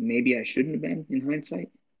surprised, but maybe I shouldn't have been in hindsight.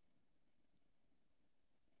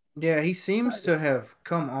 yeah, he seems to have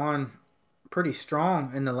come on pretty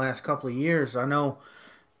strong in the last couple of years. I know,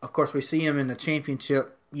 of course, we see him in the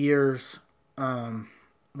championship years,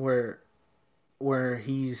 where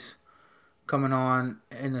he's coming on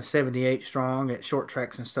in the 78 strong at short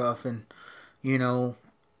tracks and stuff, and you know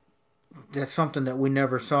that's something that we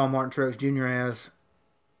never saw Martin Truex Jr. as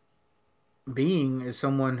being, is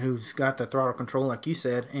someone who's got the throttle control, like you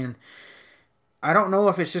said. And I don't know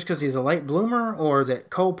if it's just because he's a late bloomer or that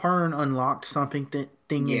Cole Pearn unlocked something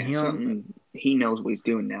thing in him. Something, he knows what he's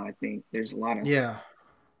doing now. I think there's a lot of. Yeah,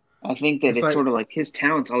 I think that it's it's like, sort of like his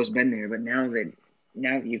talent's always been there, but now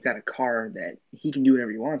that you've got a car that he can do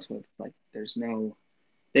whatever he wants with, like there's nothing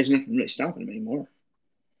really stopping him anymore.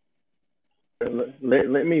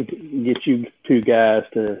 Let me get you two guys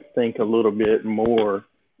to think a little bit more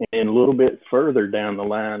and a little bit further down the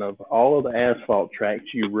line of all of the asphalt tracks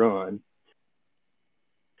you run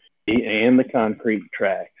and the concrete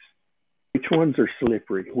tracks. Which ones are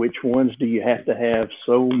slippery? Which ones do you have to have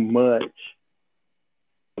so much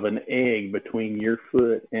of an egg between your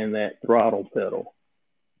foot and that throttle pedal?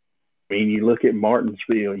 I mean, you look at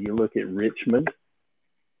Martinsville, you look at Richmond,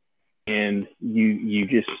 and you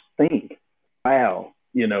just think, wow,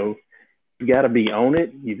 you got to be on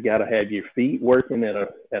it. You've got to have your feet working at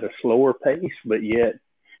a slower pace, but yet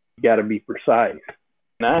You got to be precise.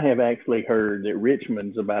 And I have actually heard that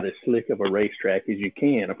Richmond's about as slick of a racetrack as you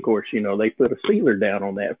can. Of course, they put a sealer down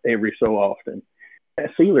on that every so often.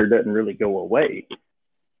 That sealer doesn't really go away.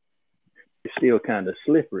 It's still kind of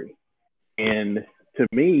slippery. And to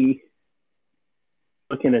me,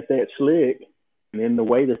 looking at that slick, and then the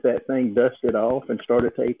way that thing dusted off and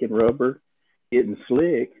started taking rubber, getting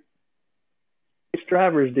slick, which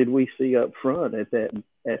drivers did we see up front at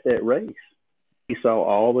that race? We saw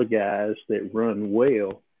all the guys that run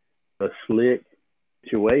well, a slick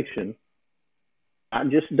situation, not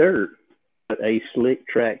just dirt, but a slick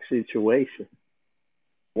track situation.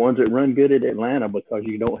 Ones that run good at Atlanta because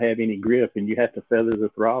you don't have any grip and you have to feather the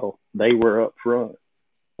throttle, they were up front.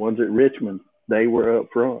 Ones at Richmond, they were up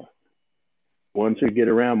front. Ones who get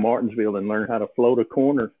around Martinsville and learn how to float a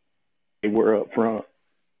corner, they were up front.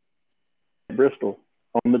 Bristol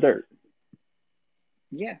on the dirt.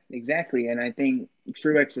 Yeah, exactly. And I think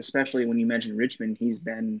Truex, especially when you mentioned Richmond, he's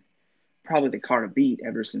been probably the car to beat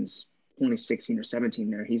ever since 2016 or 17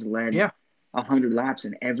 there. He's led 100 laps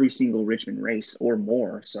in every single Richmond race or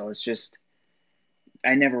more. So it's just,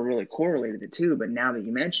 I never really correlated the two, but now that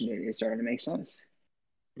you mentioned it, it's starting to make sense.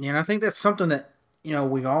 Yeah, and I think that's something that,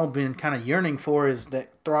 we've all been kind of yearning for, is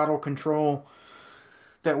that throttle control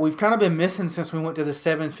that we've kind of been missing since we went to the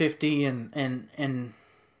 750 and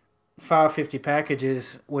 550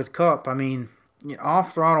 packages with Cup. I mean,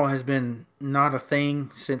 off throttle has been not a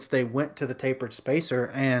thing since they went to the tapered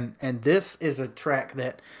spacer, and this is a track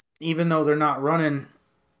that, even though they're not running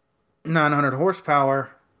 900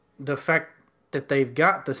 horsepower, the fact that they've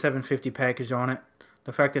got the 750 package on it,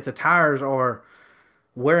 the fact that the tires are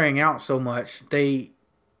wearing out so much, they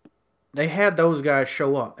had those guys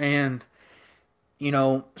show up. And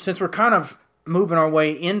since we're kind of moving our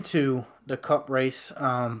way into the Cup race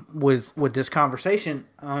with this conversation,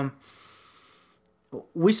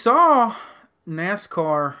 we saw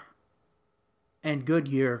NASCAR and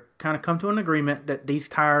Goodyear kind of come to an agreement that these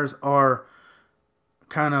tires are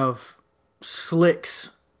kind of slicks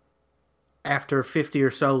after 50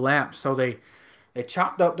 or so laps. So they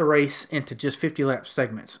chopped up the race into just 50 lap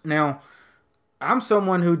segments. Now, I'm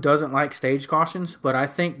someone who doesn't like stage cautions, but I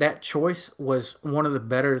think that choice was one of the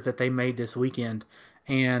better that they made this weekend.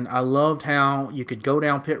 And I loved how you could go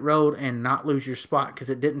down pit road and not lose your spot, because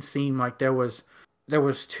it didn't seem like there was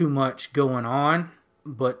too much going on,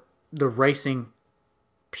 but the racing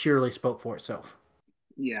purely spoke for itself.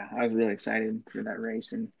 Yeah, I was really excited for that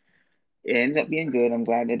race, and it ended up being good. I'm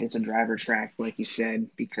glad that it's a driver track, like you said,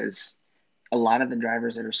 because a lot of the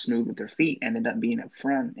drivers that are smooth with their feet ended up being up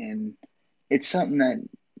front, and it's something that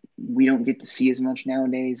we don't get to see as much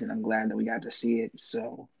nowadays, and I'm glad that we got to see it.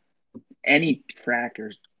 So any track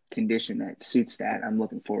or condition that suits that, I'm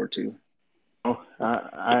looking forward to. Oh,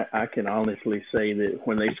 I can honestly say that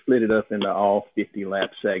when they split it up into all 50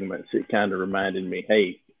 lap segments, it kind of reminded me,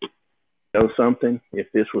 hey, something?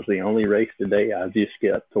 If this was the only race today, I just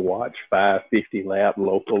got to watch 550 lap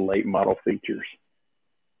local late model features.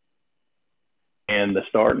 And the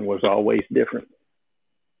starting was always different.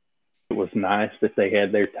 It was nice that they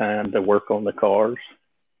had their time to work on the cars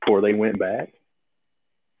before they went back.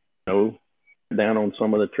 Down on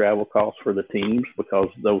some of the travel costs for the teams, because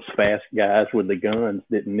those fast guys with the guns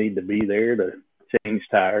didn't need to be there to change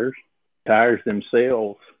tires. Tires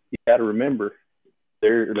themselves, you got to remember,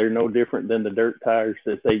 they're no different than the dirt tires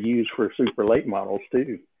that they use for super late models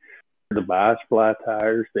too. The bi-sply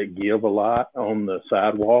tires that give a lot on the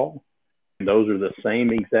sidewall, and those are the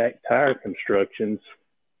same exact tire constructions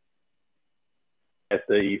that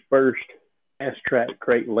the first Fast Track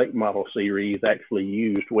Crate late model series actually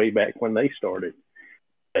used way back when they started.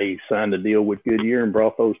 They signed a deal with Goodyear and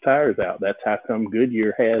brought those tires out. That's how come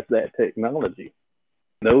Goodyear has that technology.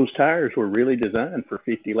 Those tires were really designed for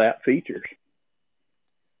 50 lap features.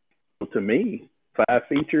 So to me, 5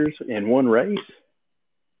 features in one race,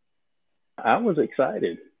 I was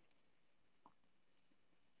excited.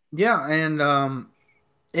 Yeah, and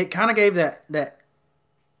it kind of gave that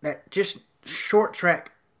just short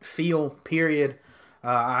track feel, period.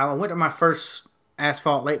 I went to my first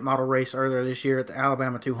asphalt late model race earlier this year at the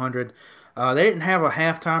Alabama 200. They didn't have a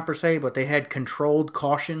halftime per se, but they had controlled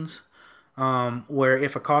cautions, where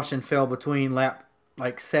if a caution fell between lap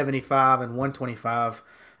like 75 and 125,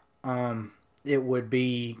 it would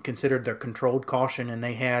be considered their controlled caution, and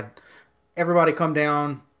they had everybody come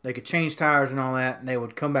down. They could change tires and all that, and they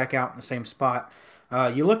would come back out in the same spot.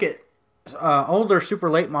 You look at older super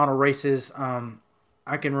late model races.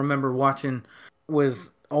 I can remember watching with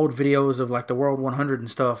old videos of like the World 100 and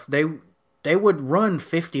stuff. They would run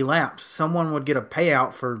 50 laps. Someone would get a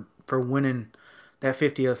payout for winning that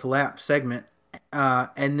 50th lap segment,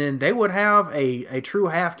 And then they would have a true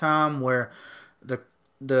halftime where the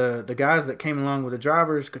the guys that came along with the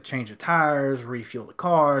drivers could change the tires, refuel the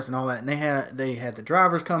cars, and all that. And they had the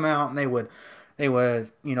drivers come out, and they would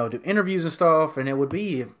do interviews and stuff, and it would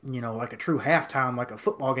be like a true halftime, like a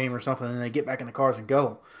football game or something. And they get back in the cars and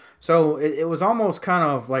go. So it was almost kind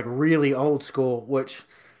of like really old school, which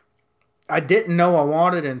I didn't know I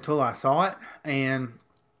wanted until I saw it, and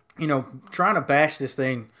trying to bash this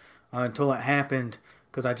thing until it happened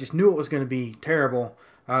because I just knew it was going to be terrible.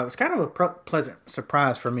 It was kind of a pleasant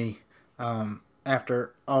surprise for me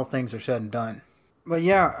after all things are said and done. But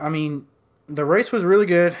yeah, I mean, the race was really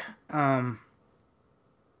good. Um,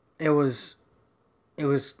 it was it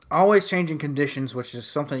was always changing conditions, which is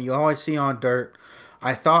something you always see on dirt.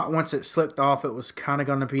 I thought once it slipped off, it was kind of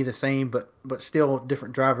going to be the same, but still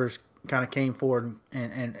different drivers kind of came forward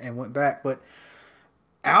and went back. But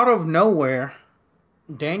out of nowhere,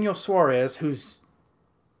 Daniel Suarez, who's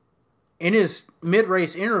in his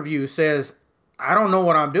mid-race interview says, "I don't know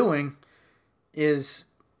what I'm doing," is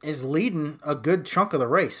is leading a good chunk of the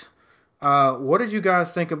race. What did you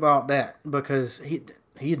guys think about that? Because he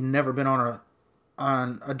had never been on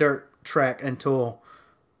a dirt track until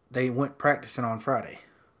they went practicing on Friday.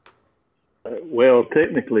 Well,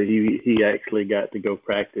 technically, he actually got to go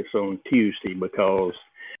practice on Tuesday because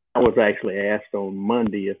I was actually asked on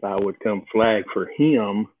Monday if I would come flag for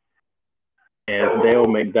him as Dale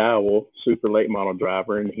McDowell, super late model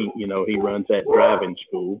driver, and he runs that driving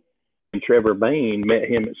school. And Trevor Bain met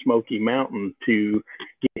him at Smoky Mountain to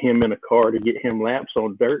get him in a car to get him laps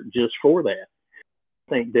on dirt just for that. I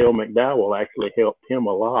think Dale McDowell actually helped him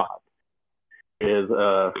a lot with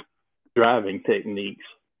driving techniques.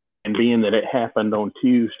 And being that it happened on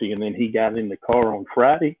Tuesday and then he got in the car on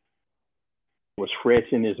Friday, it was fresh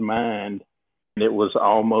in his mind, and it was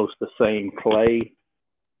almost the same clay.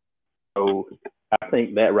 So I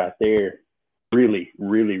think that right there really,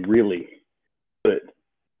 really, really put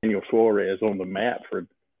Daniel Suarez on the map for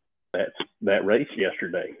that race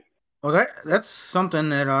yesterday. Well, that's something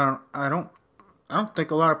that I don't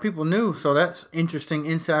think a lot of people knew. So that's interesting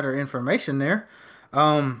insider information there.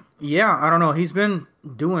 Yeah, I don't know. He's been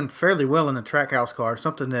doing fairly well in the Trackhouse car,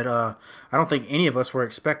 something that I don't think any of us were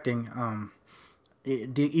expecting.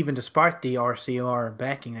 Even despite the RCR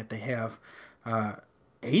backing that they have, uh,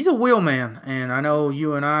 he's a wheelman, and I know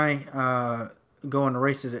you and I going to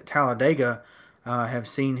races at Talladega have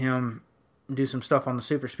seen him do some stuff on the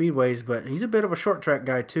super speedways, but he's a bit of a short track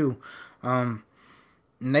guy too. Um,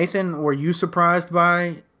 Nathan, were you surprised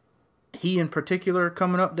by he in particular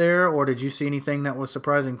coming up there, or did you see anything that was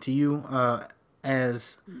surprising to you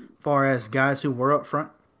as far as guys who were up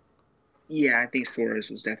front? Yeah, I think Suarez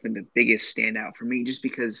was definitely the biggest standout for me just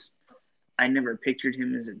because I never pictured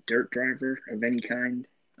him as a dirt driver of any kind.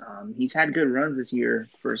 He's had good runs this year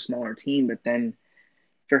for a smaller team, but then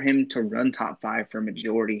for him to run top five for a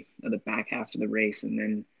majority of the back half of the race and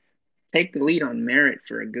then take the lead on merit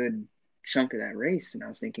for a good chunk of that race. And I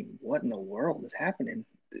was thinking, what in the world is happening?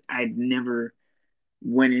 I'd never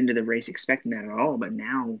went into the race expecting that at all, but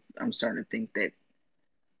now I'm starting to think that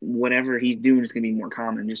whatever he's doing is going to be more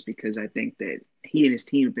common just because I think that he and his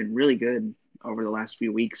team have been really good over the last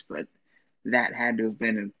few weeks, but that had to have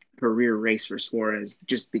been a career race for Suarez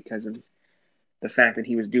just because of the fact that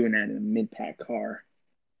he was doing that in a mid pack car.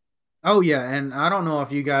 Oh yeah, and I don't know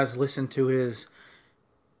if you guys listened to his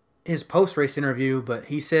post race interview, but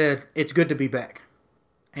he said it's good to be back.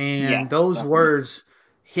 Yeah, And those definitely. words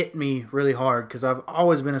hit me really hard because I've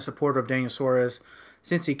always been a supporter of Daniel Suarez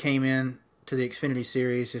since he came in to the Xfinity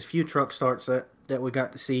Series. His few truck starts that we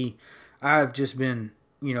got to see, I've just been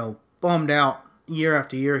bummed out year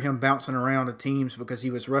after year him bouncing around the teams because he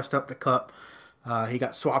was rushed up to Cup. He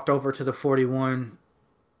got swapped over to the 41,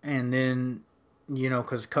 and then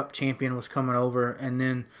because Cup champion was coming over, and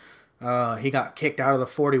then he got kicked out of the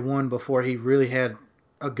 41 before he really had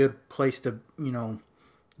a good place to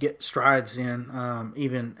get strides in,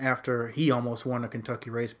 even after he almost won a Kentucky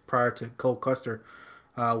race prior to Cole Custer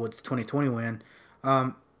with the 2020 win.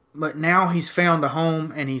 Um, but now he's found a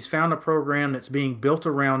home and he's found a program that's being built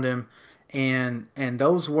around him, and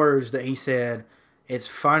those words that he said, it's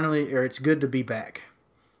finally or it's good to be back.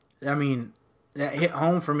 I mean, that hit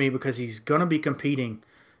home for me because he's gonna be competing,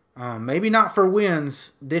 maybe not for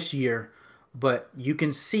wins this year, but you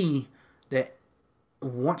can see that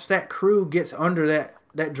once that crew gets under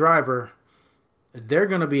that driver, they're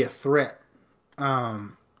going to be a threat.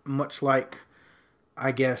 Much like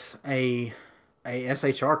I guess a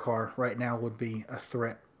SHR car right now would be a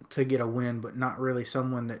threat to get a win, but not really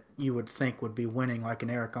someone that you would think would be winning like an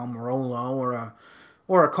Eric Almirola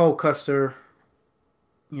or a Cole Custer.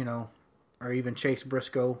 You know, or even Chase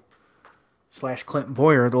Briscoe / Clint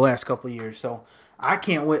Boyer the last couple of years. So I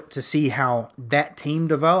can't wait to see how that team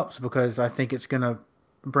develops because I think it's going to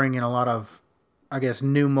bring in a lot of, I guess,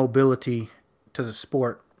 new mobility to the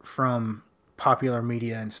sport from popular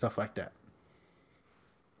media and stuff like that.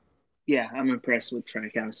 Yeah, I'm impressed with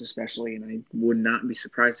Trackhouse especially, and I would not be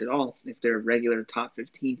surprised at all if they're a regular top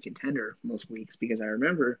 15 contender most weeks because I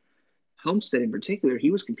remember Homestead in particular,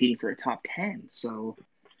 he was competing for a top 10. So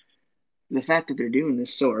the fact that they're doing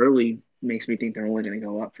this so early makes me think they're only going to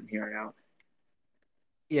go up from here on out.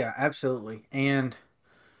 Yeah, absolutely. And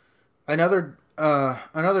another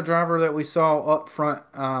driver that we saw up front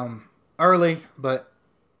early, but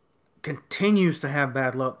continues to have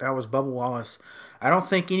bad luck. That was Bubba Wallace. I don't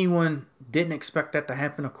think anyone didn't expect that to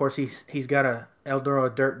happen. Of course, he's got a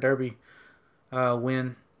Eldora Dirt Derby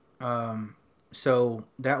win, so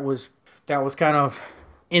that was kind of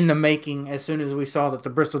in the making. As soon as we saw that the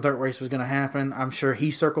Bristol Dirt Race was going to happen, I'm sure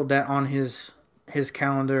he circled that on his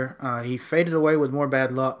calendar. He faded away with more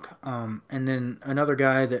bad luck, and then another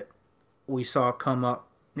guy that we saw come up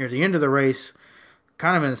near the end of the race,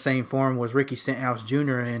 kind of in the same form, was Ricky Stenhouse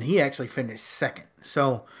Jr., and he actually finished second.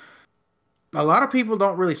 So a lot of people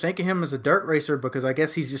don't really think of him as a dirt racer because I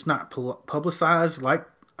guess he's just not publicized like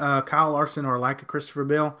Kyle Larson or like a Christopher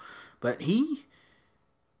Bell. But he's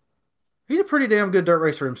a pretty damn good dirt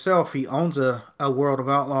racer himself. He owns a World of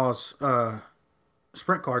Outlaws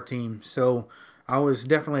sprint car team. So I was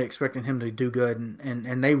definitely expecting him to do good.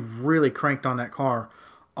 And they really cranked on that car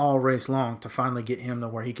all race long to finally get him to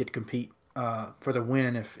where he could compete for the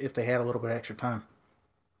win if they had a little bit of extra time.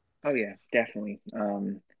 Oh yeah, definitely.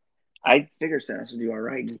 I figured Stenhouse would do all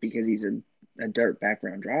right just because he's a dirt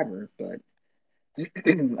background driver, but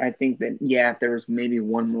I think that yeah, if there was maybe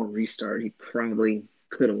one more restart, he probably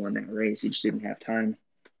could have won that race. He just didn't have time.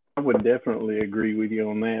 I would definitely agree with you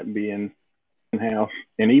on that being in house.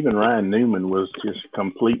 And even Ryan Newman was just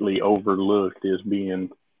completely overlooked as being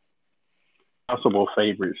possible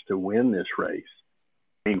favorites to win this race.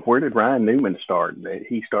 I mean, where did Ryan Newman start?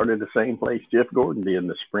 He started the same place Jeff Gordon did in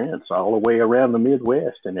the sprints, all the way around the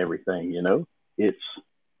Midwest and everything, you know? It's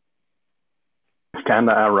kind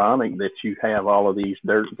of ironic that you have all of these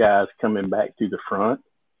dirt guys coming back to the front.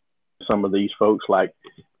 Some of these folks, like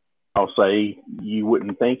I'll say, you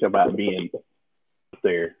wouldn't think about being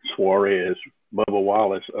there. Suarez, Bubba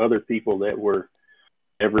Wallace, other people that were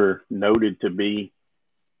ever noted to be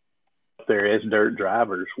up there as dirt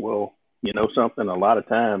drivers. Well, you know something, a lot of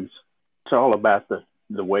times it's all about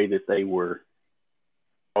the way that they were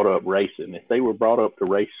brought up racing. If they were brought up to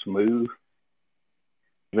race smooth,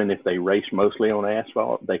 even if they race mostly on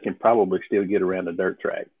asphalt, they can probably still get around a dirt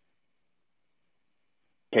track.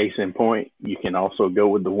 Case in point, you can also go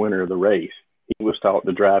with the winner of the race. He was taught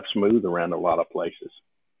to drive smooth around a lot of places.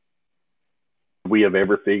 We have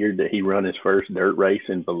ever figured that he run his first dirt race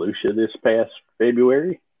in Volusia this past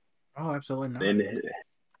February? Oh, absolutely not. And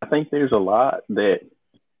I think there's a lot that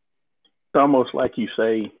it's almost like you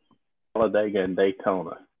say Talladega and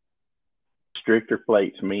Daytona. Stricter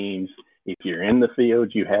plates means if you're in the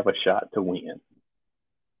field, you have a shot to win.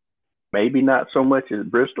 Maybe not so much as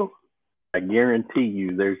Bristol. I guarantee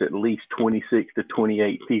you there's at least 26 to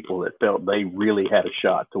 28 people that felt they really had a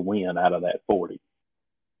shot to win out of that 40.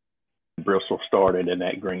 Bristol started and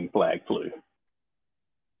that green flag flew.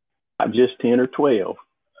 Not just 10 or 12,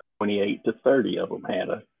 28 to 30 of them had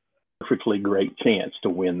a perfectly great chance to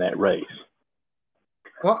win that race.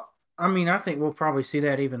 Well, I mean, I think we'll probably see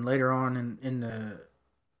that even later on in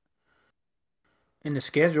the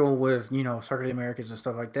schedule with Circuit of the Americas and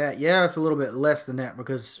stuff like that. Yeah, it's a little bit less than that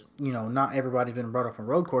because not everybody's been brought up on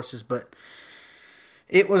road courses, but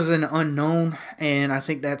it was an unknown, and I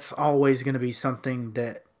think that's always going to be something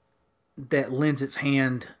that lends its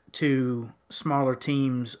hand to smaller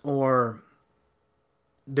teams or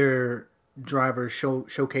their drivers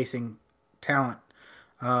showcasing talent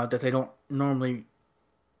that they don't normally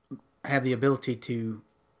have the ability to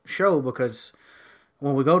show because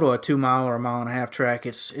when we go to a 2 mile or a mile and a half track,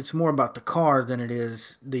 it's more about the car than it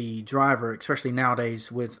is the driver, especially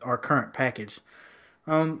nowadays with our current package.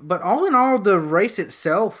 But all in all, the race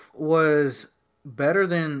itself was better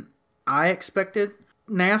than I expected.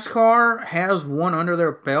 NASCAR has one under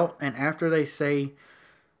their belt, and after they say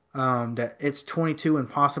that it's 22 and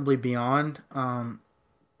possibly beyond,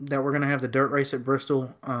 that we're going to have the dirt race at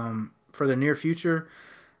Bristol for the near future,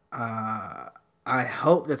 I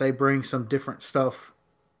hope that they bring some different stuff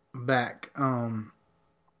back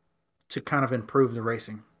to kind of improve the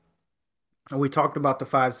racing. We talked about the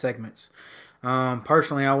 5 segments.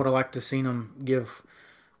 Personally, I would have liked to seen them give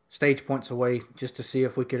stage points away just to see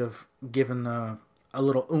if we could have given a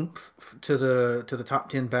little oomph to the top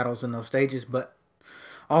 10 battles in those stages. But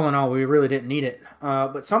all in all, we really didn't need it.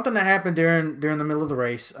 But something that happened during the middle of the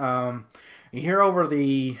race, you hear over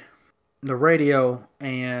the radio,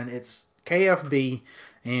 and it's KFB.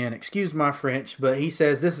 And excuse my French, but he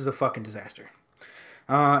says this is a fucking disaster.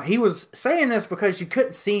 He was saying this because you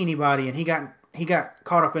couldn't see anybody, and he got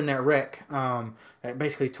caught up in that wreck that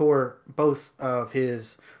basically tore both of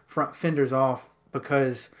his front fenders off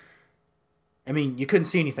because I mean you couldn't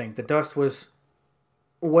see anything. The dust was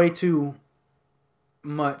way too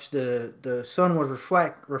much. The sun was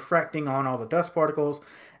refracting on all the dust particles,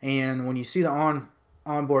 and when you see the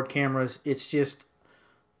onboard cameras, it's just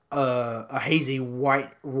a hazy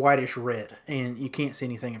whitish red, and you can't see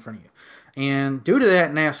anything in front of you. And due to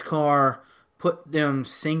that, NASCAR put them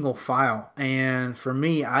single file, and for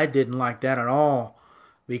me, I didn't like that at all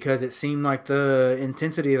because it seemed like the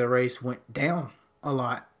intensity of the race went down a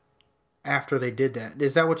lot after they did that.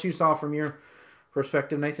 Is that what you saw from your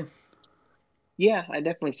perspective, Nathan? Yeah, I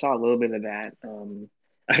definitely saw a little bit of that.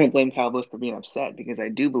 I don't blame Kyle Busch for being upset because I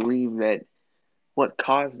do believe that what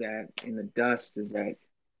caused that in the dust is that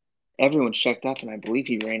everyone checked up, and I believe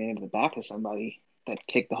he ran into the back of somebody that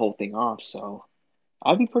kicked the whole thing off. So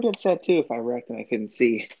I'd be pretty upset too if I wrecked and I couldn't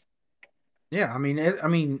see. Yeah, I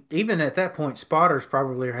mean, even at that point, spotters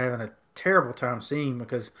probably are having a terrible time seeing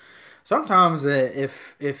because sometimes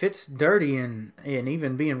if it's dirty and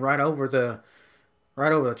even being right over the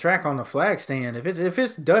track on the flag stand, if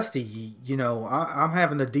it's dusty, you know, I'm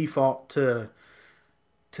having the default to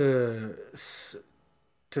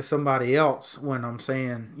to somebody else when I'm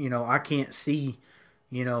saying, you know, I can't see,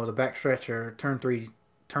 you know, the backstretch or turn three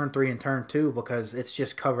and turn two because it's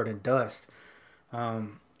just covered in dust.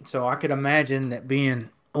 So I could imagine that being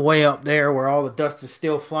way up there where all the dust is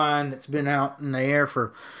still flying that's been out in the air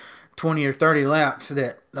for 20 or 30 laps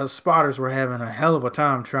that those spotters were having a hell of a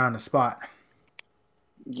time trying to spot.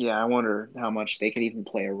 Yeah, I wonder how much they could even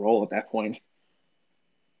play a role at that point.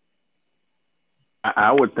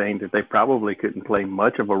 I would think that they probably couldn't play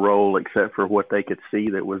much of a role except for what they could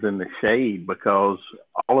see that was in the shade because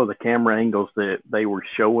all of the camera angles that they were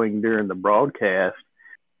showing during the broadcast,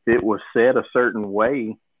 it was set a certain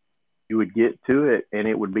way. You would get to it and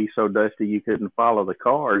it would be so dusty you couldn't follow the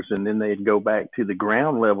cars. And then they'd go back to the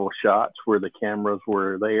ground level shots where the cameras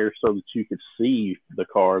were there so that you could see the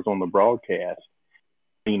cars on the broadcast.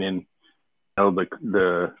 Meaning,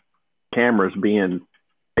 the cameras being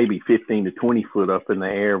maybe 15 to 20 foot up in the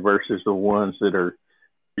air versus the ones that are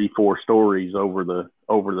 3, 4 stories over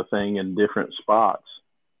the thing in different spots.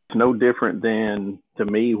 It's no different than to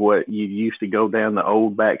me what you used to go down the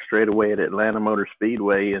old back straightaway at Atlanta Motor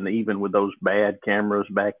Speedway, and even with those bad cameras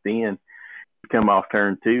back then, you come off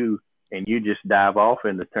turn 2 and you just dive off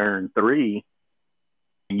into turn 3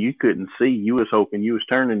 and you couldn't see. You was hoping you was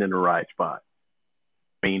turning in the right spot.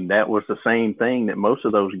 I mean, that was the same thing that most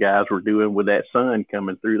of those guys were doing with that sun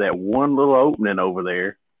coming through that one little opening over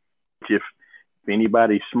there. If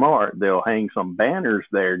anybody's smart, they'll hang some banners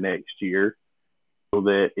there next year so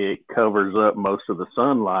that it covers up most of the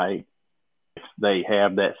sunlight if they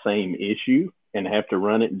have that same issue and have to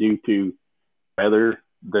run it due to weather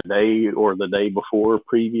the day or the day before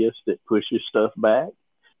previous that pushes stuff back,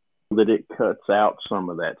 so that it cuts out some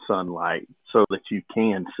of that sunlight so that you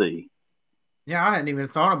can see. Yeah, I hadn't even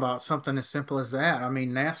thought about something as simple as that. I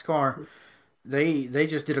mean, NASCAR they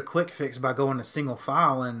just did a quick fix by going to single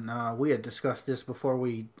file, and we had discussed this before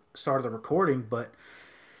we started the recording, but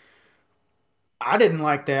I didn't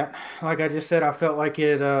like that. Like I just said, I felt like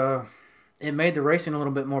it made the racing a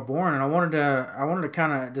little bit more boring, and I wanted to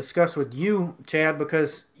kind of discuss with you, Chad,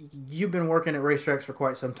 because you've been working at racetracks for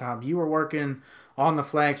quite some time. You were working on the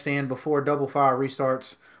flag stand before double file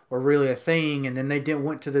restarts were really a thing, and then they did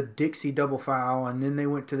went to the Dixie double file, and then they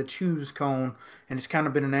went to the choose cone, and it's kind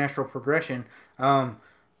of been a natural progression.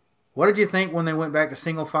 What did you think when they went back to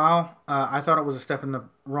single file? I thought it was a step in the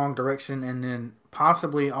wrong direction, and then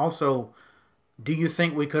possibly also, do you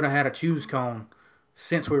think we could have had a choose cone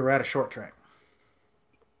since we were at a short track?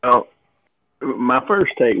 Well, my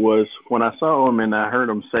first take was when I saw them and I heard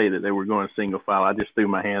them say that they were going single file, I just threw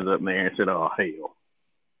my hands up in the air and said, "Oh hell!"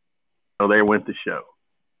 So there went the show.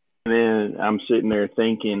 And then I'm sitting there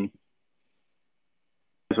thinking,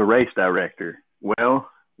 as a race director, well,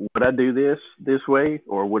 would I do this way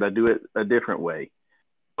or would I do it a different way?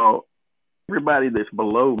 Well, everybody that's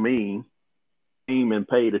below me came and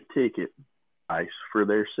paid a ticket price for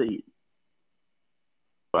their seat.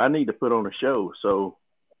 So I need to put on a show. So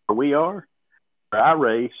where we are, where I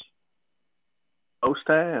race, most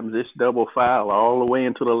times it's double file all the way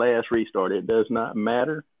until the last restart. It does not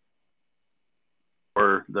matter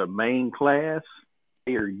for the main class.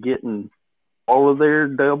 they are getting all of their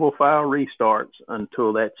double file restarts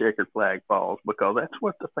until that checkered flag falls, because that's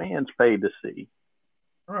what the fans pay to see.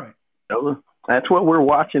 Right. That's what we're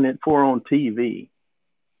watching it for on TV.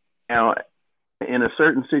 Now, in a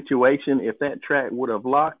certain situation, if that track would have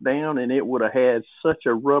locked down and it would have had such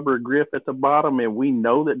a rubber grip at the bottom and we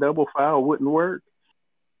know that double file wouldn't work,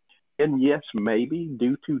 and yes, maybe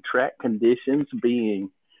due to track conditions being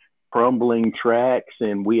crumbling tracks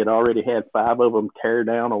and we had already had 5 of them tear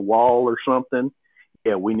down a wall or something,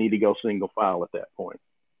 yeah, we need to go single file at that point.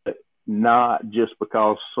 But not just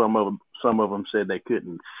because some of them said they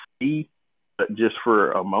couldn't see, but just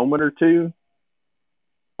for a moment or two.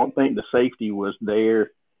 I don't think the safety was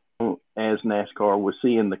there as NASCAR was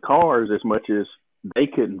seeing the cars as much as they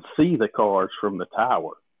couldn't see the cars from the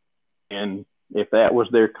tower. And if that was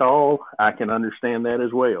their call, I can understand that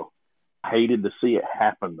as well. I hated to see it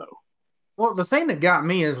happen, though. Well, the thing that got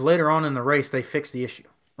me is later on in the race, they fixed the issue,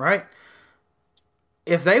 right?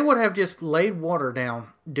 If they would have just laid water down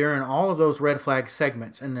during all of those red flag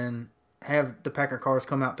segments and then have the Packer cars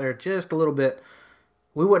come out there just a little bit,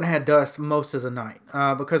 we wouldn't have had dust most of the night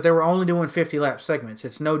because they were only doing 50 lap segments.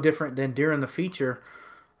 It's no different than during the feature.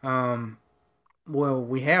 Well,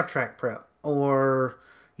 we have track prep, or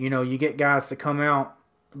you get guys to come out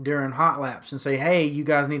during hot laps and say, "Hey, you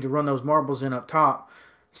guys need to run those marbles in up top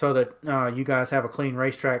so that you guys have a clean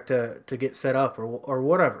racetrack to get set up, or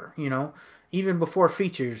whatever." Even before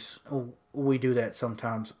features, we do that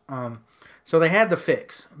sometimes. So they had the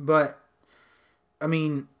fix, but I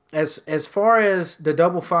mean, as far as the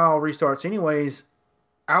double file restarts, anyways,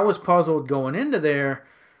 I was puzzled going into there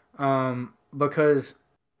because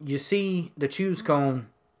you see the choose cone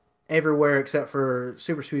everywhere except for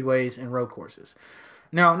super speedways and road courses.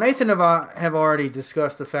 Now, Nathan and I have already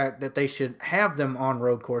discussed the fact that they should have them on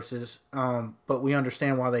road courses, but we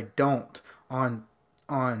understand why they don't on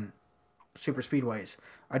super speedways.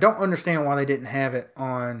 I don't understand why they didn't have it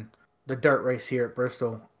on the dirt race here at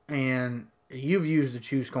Bristol. And you've used the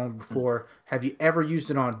choose cone before. Have you ever used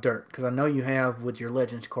it on dirt? Because I know you have with your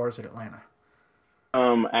Legends cars at Atlanta.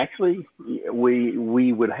 Actually,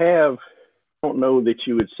 we would have. I don't know that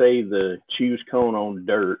you would say the choose cone on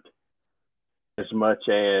dirt as much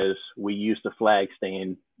as we use the flag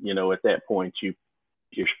stand. At that point,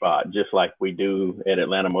 your spot, just like we do at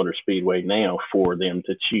Atlanta Motor Speedway now for them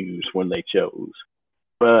to choose when they chose.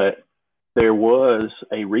 But there was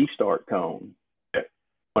a restart cone at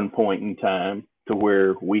one point in time to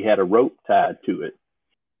where we had a rope tied to it.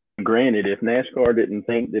 Granted, if NASCAR didn't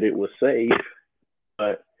think that it was safe,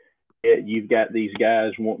 but you've got these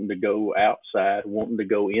guys wanting to go outside, wanting to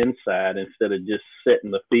go inside instead of just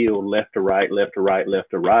setting the field left to right, left to right, left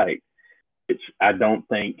to right. I don't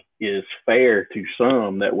think is fair to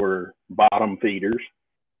some that were bottom feeders,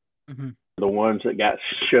 the ones that got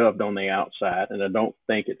shoved on the outside. And I don't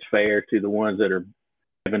think it's fair to the ones that are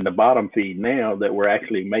having the bottom feed now that were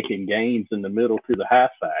actually making gains in the middle to the high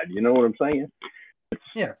side. You know what I'm saying?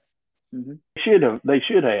 Yeah. They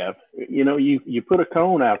should have. You put a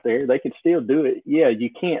cone out there, they can still do it. Yeah, you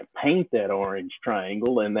can't paint that orange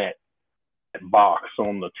triangle and that box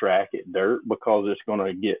on the track at dirt because it's going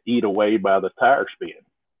to get eat away by the tire spin.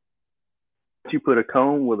 But you put a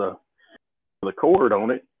cone with a cord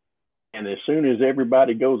on it, and as soon as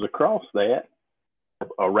everybody goes across that,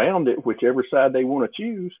 around it, whichever side they want to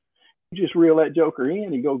choose, you just reel that joker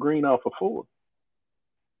in and go green off of 4.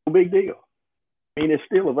 No big deal. I mean, it's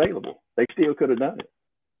still available. They still could have done it.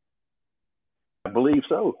 I believe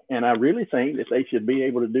so. And I really think that they should be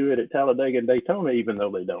able to do it at Talladega and Daytona, even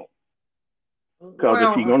though they don't. Because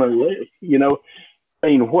if you're going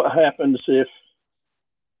to, what happens if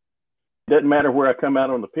it doesn't matter where I come out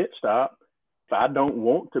on the pit stop, if I don't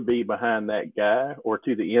want to be behind that guy or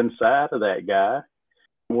to the inside of that guy,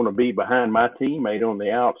 I want to be behind my teammate on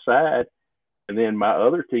the outside, and then my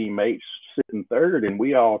other teammates sitting third, and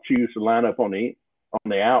we all choose to line up on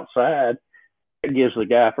the outside. It gives the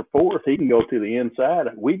guy for fourth, he can go to the inside.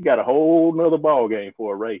 We've got a whole nother ball game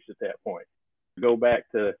for a race at that point. Go back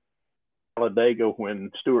to Talladega when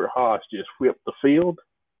Stewart-Haas just whipped the field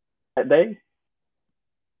that day,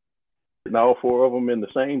 and all 4 of them in the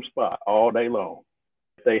same spot all day long.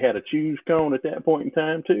 If they had a choose cone at that point in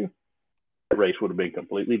time too, the race would have been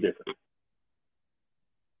completely different.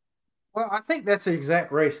 Well, I think that's the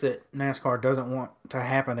exact race that NASCAR doesn't want to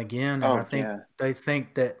happen again, and I think they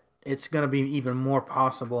think that it's going to be even more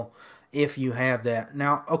possible if you have that.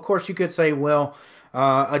 Now, of course, you could say, well,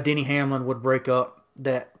 a Denny Hamlin would break up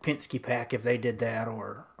that Penske pack if they did that,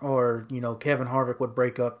 or Kevin Harvick would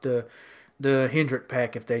break up the Hendrick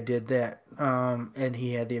pack if they did that, and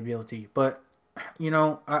he had the ability. But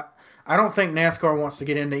I don't think NASCAR wants to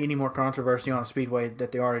get into any more controversy on a speedway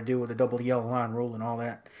that they already do with the double yellow line rule and all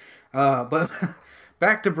that. But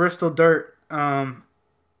back to Bristol Dirt. I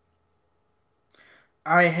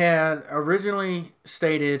had originally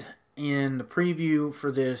stated in the preview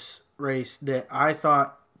for this race that I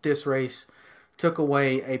thought this race took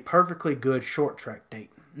away a perfectly good short track date.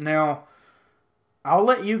 Now, I'll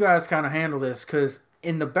let you guys kind of handle this because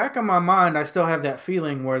in the back of my mind, I still have that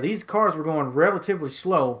feeling where these cars were going relatively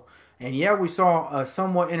slow. And yeah, we saw a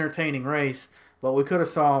somewhat entertaining race, but we could have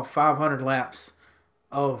saw 500 laps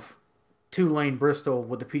of two-lane Bristol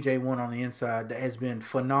with the PJ1 on the inside that has been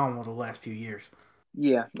phenomenal the last few years.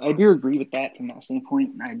 Yeah, I do agree with that from that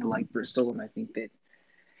standpoint. I like Bristol, and I think that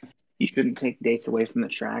you shouldn't take dates away from the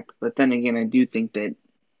track. But then again, I do think that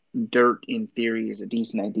dirt, in theory, is a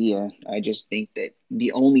decent idea. I just think that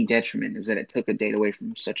the only detriment is that it took a date away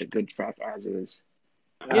from such a good track as is.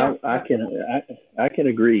 Yeah, I can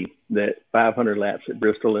agree that 500 laps at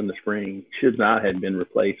Bristol in the spring should not have been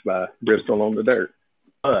replaced by Bristol on the dirt.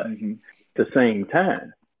 But Mm-hmm. at the same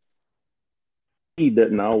time, speed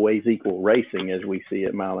doesn't always equal racing as we see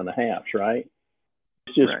at mile and a half, right?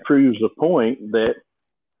 It just Right. proves the point that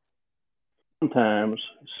sometimes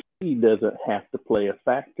speed doesn't have to play a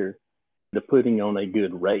factor to putting on a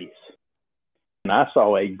good race. And I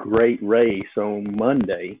saw a great race on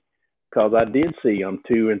Monday because I did see them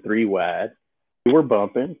 2 and 3 wide. They were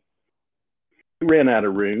bumping. We ran out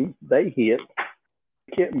of room. They hit,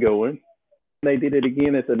 kept going. They did it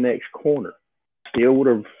again at the next corner. Still would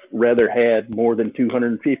have rather had more than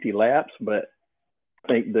 250 laps, but I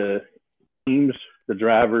think the teams, the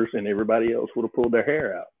drivers, and everybody else would have pulled their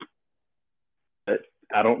hair out. But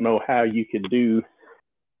I don't know how you could do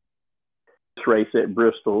this race at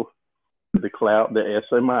Bristol, the clout that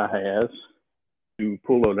SMI has, to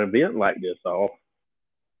pull an event like this off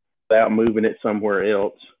without moving it somewhere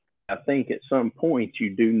else. I think at some point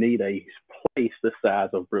you do need a place the size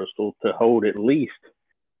of Bristol to hold at least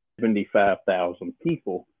 75,000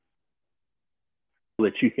 people so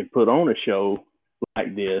that you can put on a show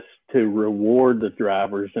like this to reward the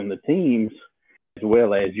drivers and the teams as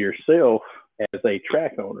well as yourself as a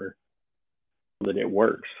track owner so that it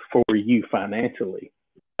works for you financially.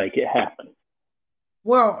 Make it happen.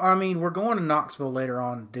 well, I mean, we're going to Knoxville later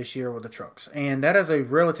on this year with the trucks, and that is a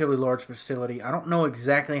relatively large facility. I don't know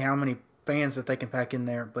exactly how many fans that they can pack in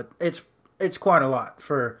there, but it's quite a lot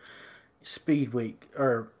for Speed Week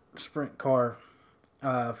or Sprint Car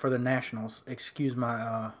for the Nationals. Excuse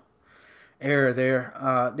my error there.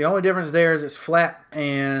 The only difference there is it's flat,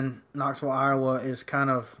 and Knoxville, Iowa, is kind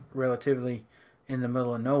of relatively in the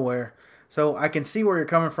middle of nowhere. So I can see where you're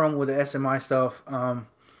coming from with the SMI stuff.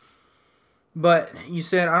 But you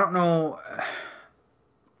said I don't know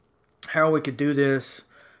how we could do this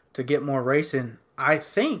to get more racing. I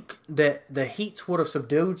think that the heats would have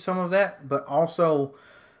subdued some of that, but also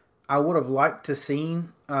I would have liked to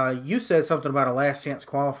seen. You said something about a last chance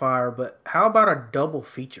qualifier, but how about a double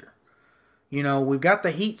feature? You know, we've got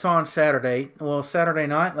the heats on Saturday. Well, Saturday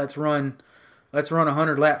night, let's run a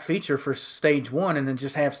 100 lap feature for stage one, and then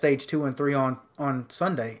just have stage two and three on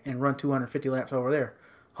Sunday, and run 250 laps over there,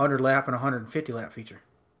 100 lap and 150 lap feature.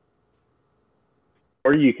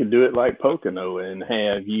 Or you could do it like Pocono and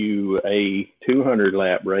have you a 200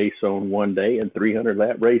 lap race on one day and 300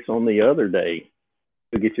 lap race on the other day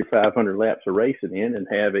to get your 500 laps of racing in, and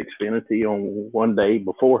have Xfinity on one day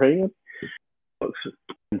beforehand,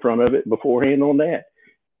 in front of it beforehand on that.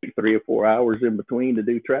 3 or 4 hours in between to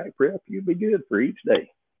do track prep, you'd be good for each day.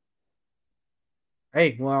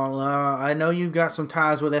 Hey, well, I know you got some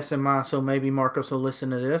ties with SMI, so maybe Marcos will listen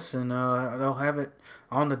to this, and they'll have it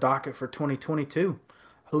on the docket for 2022.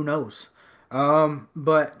 Who knows?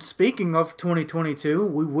 But speaking of 2022,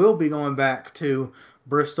 we will be going back to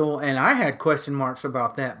Bristol, and I had question marks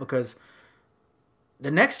about that because the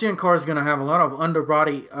next gen car is going to have a lot of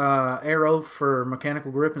underbody aero for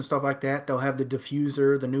mechanical grip and stuff like that. They'll have the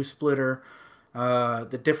diffuser, the new splitter,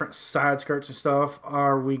 the different side skirts and stuff.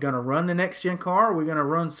 Are we going to run the next gen car? Or are we going to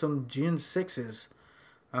run some Gen 6s?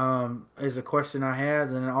 Is a question I had.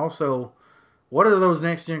 And also, what are those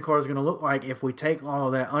next gen cars going to look like if we take all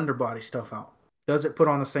of that underbody stuff out? Does it put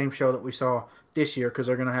on the same show that we saw this year because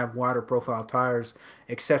they're going to have wider profile tires,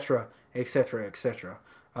 etc., etc., etc.?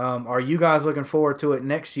 Are you guys looking forward to it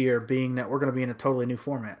next year, being that we're going to be in a totally new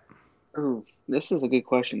format? Oh, this is a good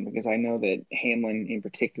question because I know that Hamlin, in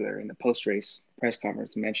particular, in the post-race press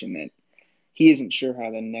conference, mentioned that he isn't sure how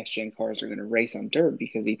the next gen cars are going to race on dirt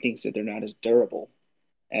because he thinks that they're not as durable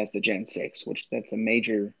as the Gen 6, which that's a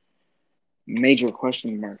major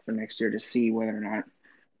question mark for next year to see whether or not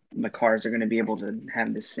the cars are going to be able to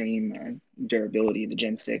have the same durability, the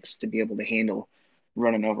Gen 6, to be able to handle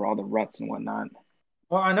running over all the ruts and whatnot.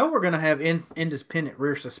 Well, I know we're going to have independent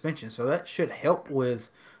rear suspension, so that should help with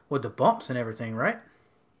the bumps and everything, right?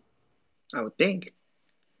 I would think.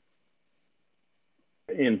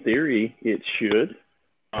 In theory, it should.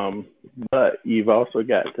 Um, but you've also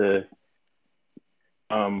got to,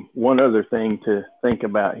 one other thing to think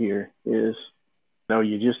about here is,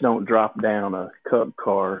 you just don't drop down a Cup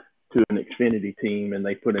car to an Xfinity team and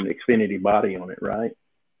they put an Xfinity body on it, right?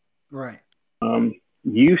 Right. Um,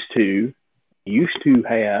 used to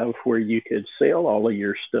have where you could sell all of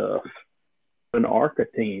your stuff to an ARCA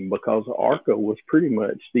team, because ARCA was pretty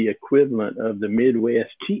much the equivalent of the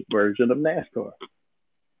Midwest cheap version of NASCAR.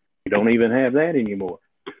 We don't even have that anymore.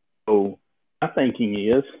 So my thinking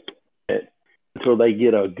is that until they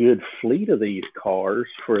get a good fleet of these cars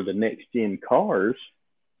for the next gen cars,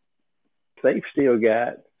 they've still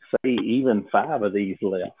got, say, even 5 of these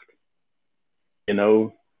left.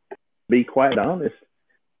 Be quite honest,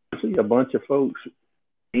 I see a bunch of folks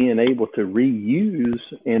being able to reuse,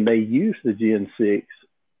 and they use the Gen 6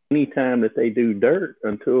 anytime that they do dirt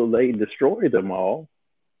until they destroy them all.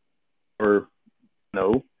 Or,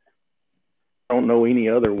 don't know any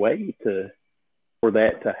other way for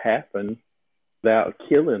that to happen without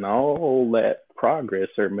killing all that progress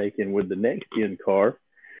they're making with the next gen car,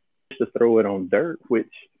 just to throw it on dirt,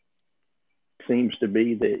 which seems to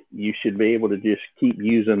be that you should be able to just keep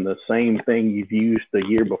using the same thing you've used the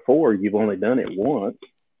year before. You've only done it once,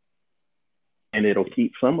 and it'll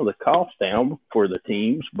keep some of the costs down for the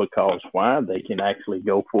teams, because why? They can actually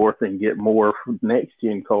go forth and get more next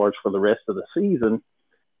gen cars for the rest of the season.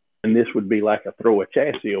 And this would be like a throw a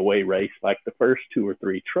chassis away race, like the first 2 or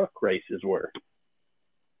 3 truck races were.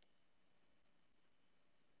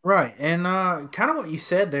 Right. And kind of what you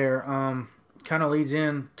said there kind of leads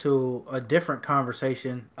into a different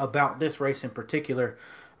conversation about this race in particular.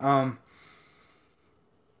 Um,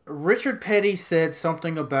 Richard Petty said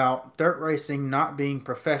something about dirt racing not being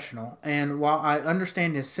professional. And while I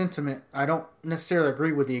understand his sentiment, I don't necessarily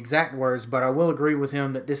agree with the exact words, but I will agree with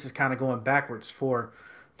him that this is kind of going backwards for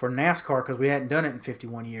NASCAR, because we hadn't done it in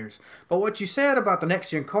 51 years. But what you said about the next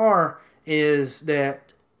gen car is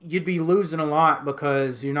that you'd be losing a lot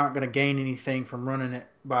because you're not going to gain anything from running it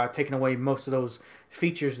by taking away most of those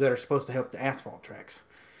features that are supposed to help the asphalt tracks.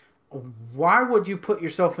 Why would you put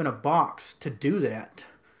yourself in a box to do that?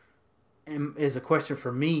 Is a question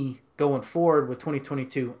for me going forward with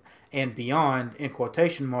 2022 and beyond, in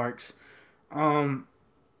quotation marks, um,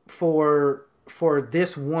 for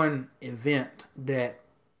this one event that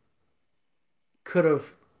could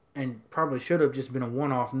have and probably should have just been a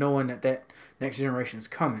one-off, knowing that next generation is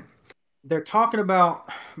coming. They're talking about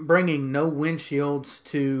bringing no windshields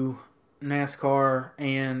to NASCAR,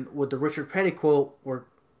 and with the Richard Petty quote, we're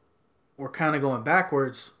kind of going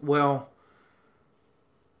backwards. Well,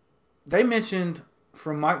 they mentioned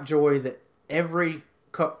from Mike Joy that every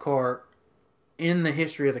Cup car in the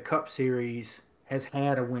history of the Cup Series has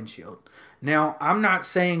had a windshield. Now, I'm not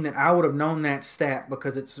saying that I would have known that stat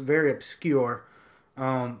because it's very obscure.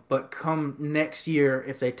 But come next year,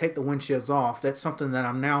 if they take the windshields off, that's something that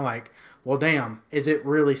I'm now like, well, damn, is it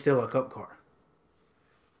really still a Cup car?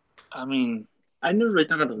 I mean, I never really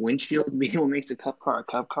thought of the windshield being what makes a cup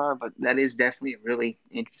car, but that is definitely a really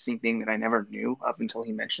interesting thing that I never knew up until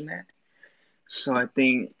he mentioned that. So I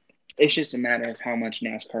think it's just a matter of how much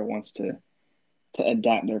NASCAR wants to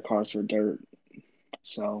adapt their cars for dirt.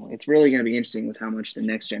 So it's really going to be interesting with how much the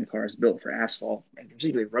next gen car is built for asphalt and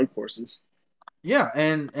particularly road courses. Yeah,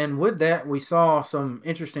 and with that, we saw some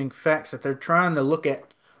interesting facts that they're trying to look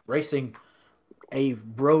at racing a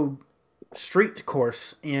road street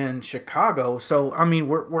course in Chicago. So I mean,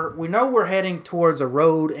 we know we're heading towards a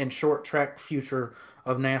road and short track future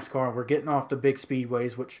of NASCAR. We're getting off the big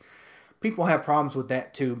speedways, which people have problems with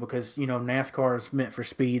that too, because NASCAR is meant for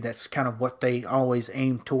speed. That's kind of what they always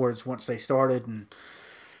aimed towards once they started, and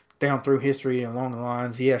down through history along the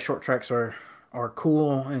lines. Yeah, short tracks are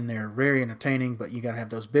cool and they're very entertaining, but you got to have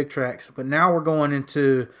those big tracks. But now we're going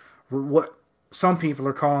into what some people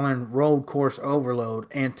are calling road course overload,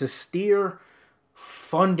 and to steer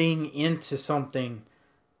funding into something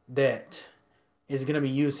that is going to be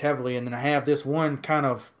used heavily. And then I have this one kind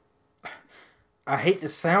of, I hate to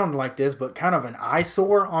sound like this, but kind of an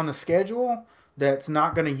eyesore on the schedule that's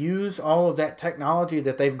not going to use all of that technology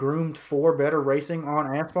that they've groomed for better racing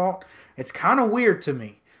on asphalt. It's kind of weird to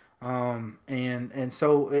me. And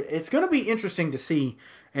so it's going to be interesting to see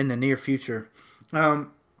in the near future.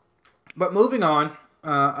 But moving on,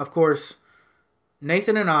 of course,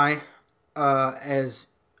 Nathan and I, as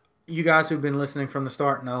you guys who've been listening from the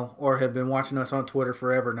start know, or have been watching us on Twitter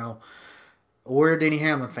forever know, we're Denny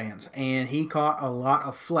Hamlin fans, and he caught a lot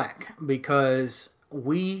of flack because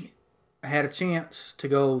we had a chance to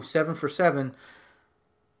go 7 for 7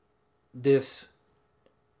 this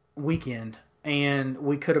weekend, and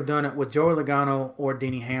we could have done it with Joey Logano or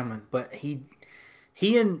Denny Hamlin, but he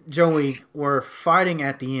and Joey were fighting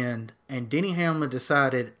at the end, and Denny Hamlin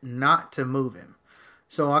decided not to move him.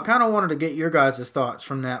 So I kind of wanted to get your guys' thoughts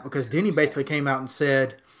from that because Denny basically came out and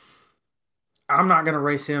said, "I'm not going to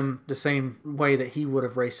race him the same way that he would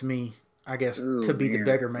have raced me. I guess Oh to be the man,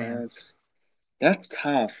 beggar man." that's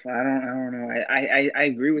tough. I don't know. I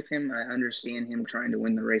agree with him. I understand him trying to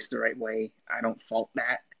win the race the right way. I don't fault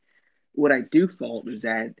that. What I do fault is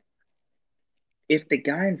that if the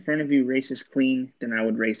guy in front of you races clean, then I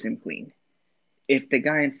would race him clean. If the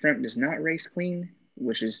guy in front does not race clean,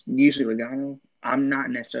 which is usually Logano, I'm not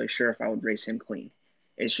necessarily sure if I would race him clean.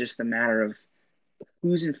 It's just a matter of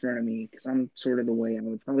who's in front of me because I'm sort of the way I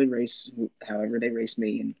would probably race however they race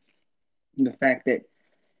me. And the fact that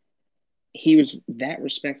he was that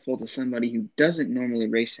respectful to somebody who doesn't normally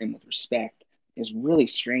race him with respect is really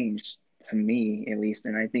strange to me, at least.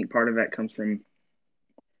 And I think part of that comes from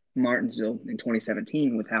Martinsville in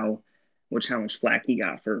 2017 with how much flack he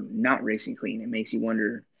got for not racing clean. It makes you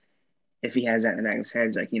wonder if he has that in the back of his head.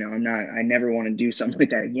 It's like, I never want to do something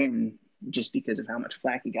like that again just because of how much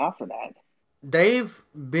flack he got for that. They've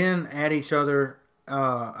been at each other.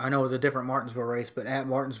 I know it was a different Martinsville race, but at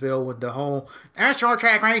Martinsville with the whole "that's short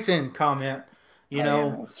track racing" comment, you Oh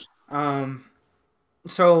yeah, know. Um,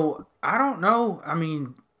 so I don't know. I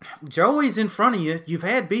mean, Joey's in front of you. You've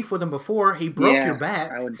had beef with him before. He broke your yeah,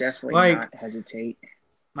 I back. would definitely Like, not hesitate.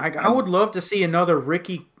 I I would love to see another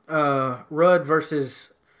Ricky Rudd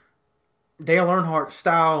versus Dale Earnhardt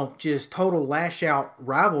style, just total lash out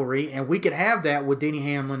rivalry, and we could have that with Denny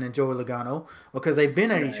Hamlin and Joey Logano because they've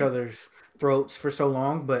been at each right. other's throats for so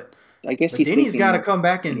long. But I guess but he's Denny's got to thinking, come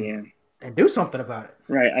back yeah, and do something about it.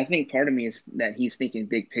 right. I think part of me is that he's thinking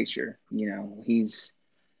big picture.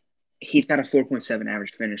 He's got a 4.7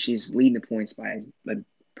 average finish. He's leading the points by a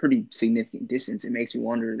pretty significant distance. It makes me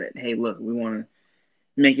wonder that, hey, look, we want to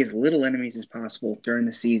make as little enemies as possible during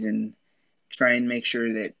the season, try and make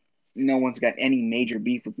sure that no one's got any major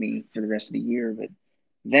beef with me for the rest of the year. But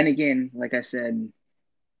then again, like I said,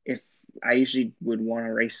 if I usually would want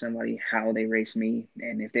to race somebody how they race me,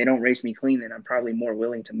 and if they don't race me clean, then I'm probably more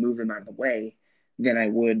willing to move them out of the way than I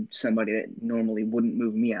would somebody that normally wouldn't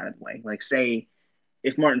move me out of the way. Like say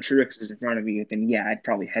if Martin Truex is in front of you, then yeah, I'd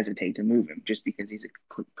probably hesitate to move him just because he's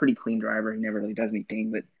a pretty clean driver. He never really does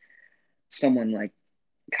anything. But someone like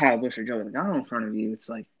Kyle Busch or Joey Logano in front of you, it's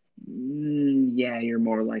like, yeah, you're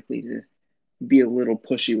more likely to be a little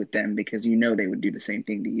pushy with them because you know they would do the same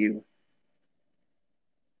thing to you.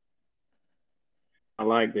 I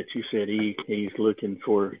like that you said he's looking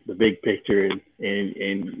for the big picture,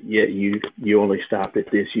 and yet you only stopped it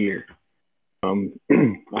this year.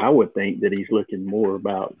 I would think that he's looking more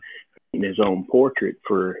about in his own portrait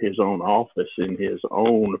for his own office and his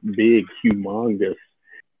own big, humongous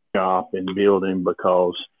shop and building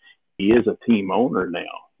because he is a team owner now,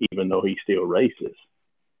 even though he still races.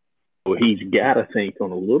 So he's got to think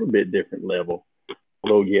on a little bit different level.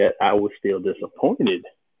 Although yet I was still disappointed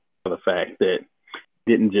by the fact that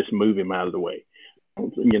didn't just move him out of the way. I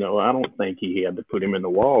don't think he had to put him in the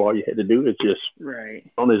wall. All you had to do is just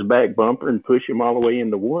Right. on his back bumper and push him all the way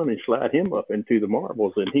into one and slide him up into the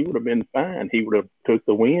marbles, and he would have been fine. He would have took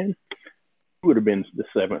the win. He would have been the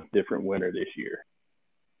seventh different winner this year.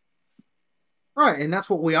 Right, and that's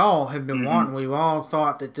what we all have been Mm-hmm. wanting. We've all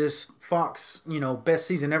thought that this Fox, best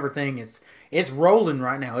season ever thing is it's rolling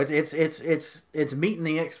right now. It's meeting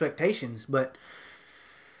the expectations, but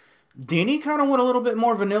Denny kind of went a little bit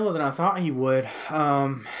more vanilla than I thought he would.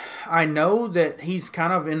 I know that he's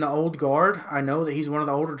kind of in the old guard. I know that he's one of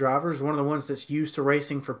the older drivers, one of the ones that's used to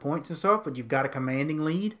racing for points and stuff, but you've got a commanding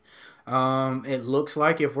lead. It looks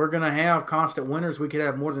like if we're going to have constant winners, we could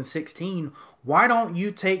have more than 16. Why don't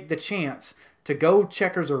you take the chance to go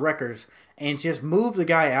checkers or wreckers and just move the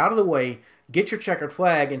guy out of the way, get your checkered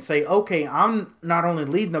flag, and say, okay, I'm not only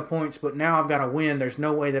leading the points, but now I've got to win. There's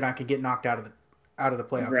no way that I can get knocked out of the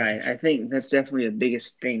playoff Right. I contention. think that's definitely the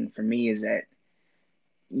biggest thing for me is that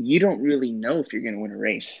you don't really know if you're going to win a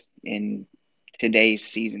race in today's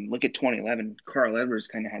season. Look at 2011. Carl Edwards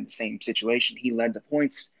kind of had the same situation. He led the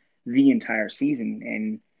points the entire season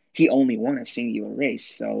and he only won a singular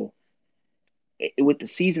race. So with the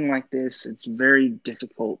season like this, it's very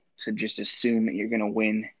difficult to just assume that you're going to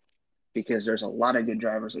win because there's a lot of good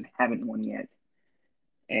drivers that haven't won yet.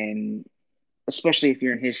 And especially if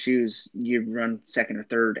you're in his shoes, you run second or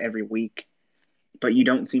third every week, but you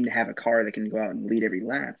don't seem to have a car that can go out and lead every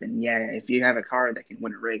lap. And yeah, if you have a car that can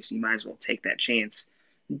win a race, you might as well take that chance.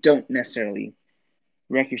 Don't necessarily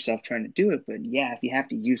wreck yourself trying to do it, but yeah, if you have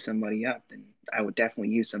to use somebody up, then I would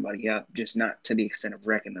definitely use somebody up, just not to the extent of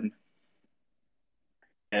wrecking them.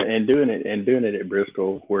 And doing it at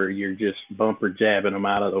Bristol where you're just bumper jabbing them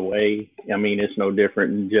out of the way. I mean, it's no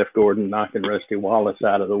different than Jeff Gordon knocking Rusty Wallace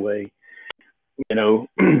out of the way. You know,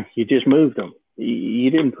 you just moved them. You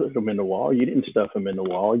didn't put them in the wall. You didn't stuff them in the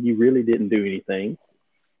wall. You really didn't do anything.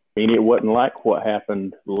 I mean, it wasn't like what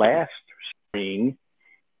happened last spring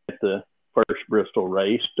at the first Bristol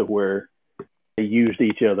race to where they used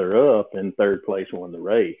each other up and third place won the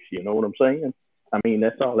race. You know what I'm saying? I mean,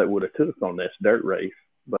 that's all it would have took on this dirt race.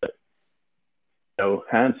 But you know,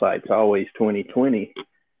 hindsight's always 2020.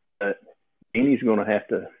 But Danny's going to have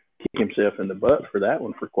to kick himself in the butt for that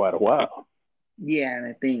one for quite a while. Yeah, and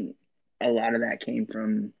I think a lot of that came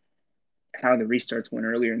from how the restarts went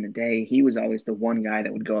earlier in the day. He was always the one guy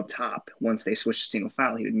that would go up top. Once they switched to single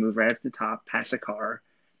file, he would move right up to the top, patch the car,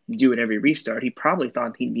 do it every restart. He probably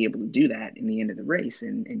thought he'd be able to do that in the end of the race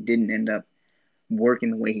and didn't end up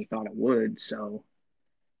working the way he thought it would. So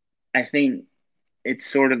I think it's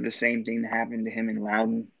sort of the same thing that happened to him in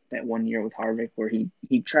Loudon that one year with Harvick, where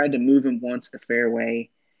he tried to move him once the fairway,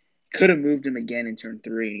 could have moved him again in turn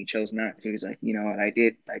three, and he chose not to. He's like, you know what,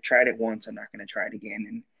 I tried it once, I'm not going to try it again.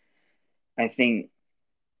 And I think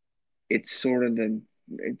it's sort of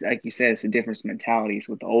like you said, it's the difference mentalities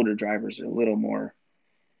with the older drivers are a little more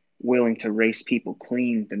willing to race people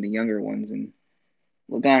clean than the younger ones. And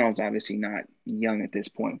Logano's obviously not young at this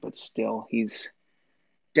point, but still, he's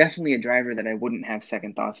definitely a driver that I wouldn't have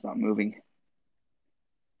second thoughts about moving.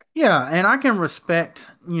 Yeah, and I can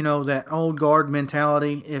respect, that old guard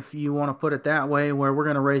mentality, if you want to put it that way, where we're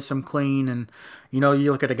going to race them clean. And, you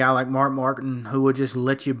look at a guy like Mark Martin who would just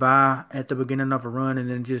let you by at the beginning of a run and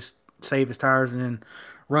then just save his tires and then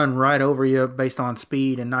run right over you based on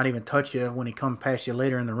speed and not even touch you when he comes past you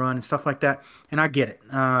later in the run and stuff like that. And I get it,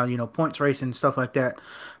 points racing, stuff like that.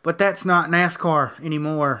 But that's not NASCAR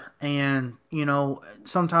anymore. And,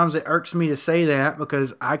 sometimes it irks me to say that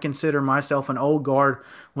because I consider myself an old guard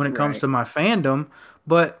when it comes Right. to my fandom,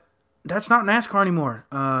 but that's not NASCAR anymore.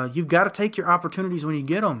 You've got to take your opportunities when you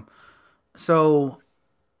get them. So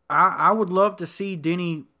I would love to see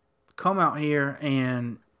Denny come out here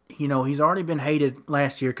and he's already been hated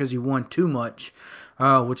last year because he won too much,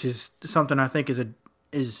 which is something I think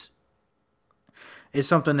is is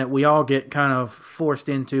something that we all get kind of forced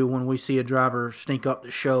into when we see a driver stink up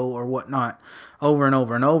the show or whatnot over and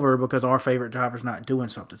over and over because our favorite driver's not doing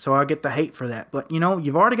something. So I get the hate for that. But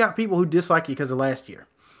you've already got people who dislike you because of last year.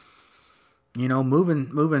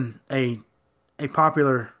 Moving a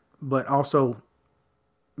popular but also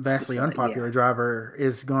vastly Yeah. unpopular driver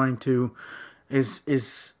is going to is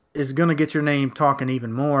going to get your name talking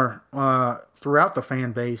even more throughout the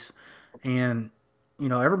fan base, and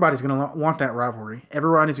everybody's going to want that rivalry.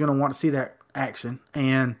 Everybody's going to want to see that action,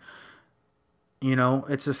 and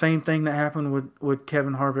it's the same thing that happened with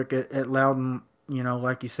Kevin Harvick at Loudon.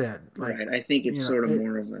 Like you said, like Right. I think it's sort of it.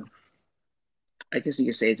 more of I guess you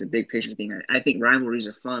could say it's a big picture thing. I think rivalries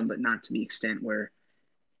are fun, but not to the extent where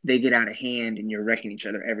they get out of hand and you're wrecking each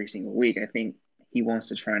other every single week. I think he wants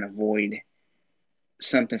to try and avoid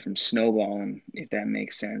something from snowballing, if that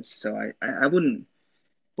makes sense. So I wouldn't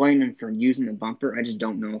blame him for using the bumper. I just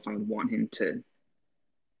don't know if I would want him to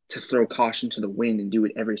throw caution to the wind and do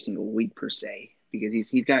it every single week per se, because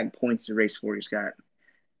he's got points to race for. He's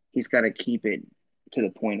got to keep it to the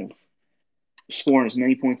point of scoring as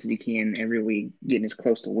many points as he can every week, getting as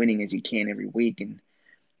close to winning as he can every week. And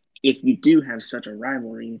if you do have such a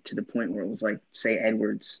rivalry to the point where it was like, say,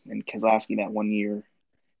 Edwards and Keselowski that one year,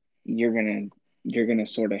 you're gonna you're gonna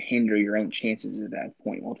sort of hinder your own chances at that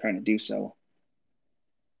point while trying to do so.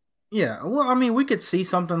 Yeah, well, I mean, we could see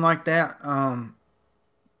something like that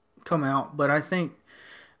come out, but I think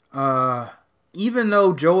Uh, even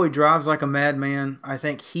though Joey drives like a madman, I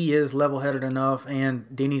think he is level-headed enough, and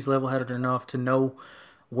Denny's level-headed enough to know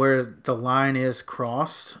where the line is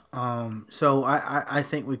crossed. So I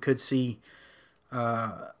think we could see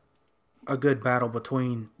uh, a good battle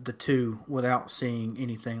between the two without seeing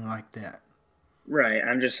anything like that. Right.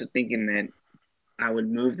 I'm just thinking that I would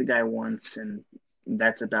move the guy once and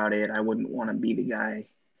that's about it. I wouldn't want to be the guy.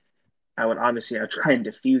 I would try and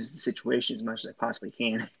diffuse the situation as much as I possibly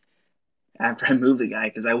can after I move the guy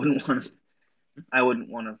because I wouldn't want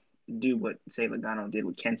to do what say Logano did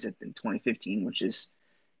with Kenseth in 2015, which is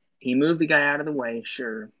he moved the guy out of the way,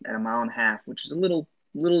 sure, at a mile and a half, which is a little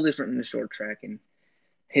different in the short track, and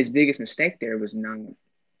his biggest mistake there was not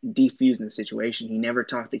defusing the situation. He never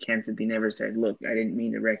talked to Kenseth. He never said, "Look, I didn't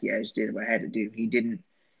mean to wreck you. I just did what I had to do." He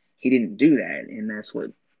didn't do that, and that's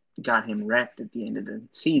what got him wrecked at the end of the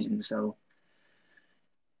season. So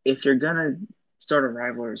if you're gonna start a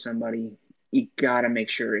rivalry with somebody, you gotta make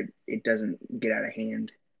sure it doesn't get out of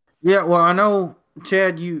hand. Yeah, well, I know,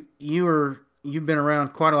 Chad, you've been around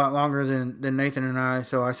quite a lot longer than Nathan and I.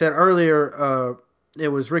 So I said earlier, it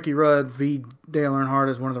was Ricky Rudd v. Dale Earnhardt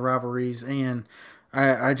as one of the rivalries, and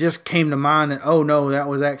I just came to mind that, oh no, that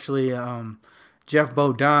was actually Jeff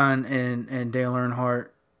Bodine and Dale Earnhardt.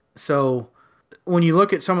 So when you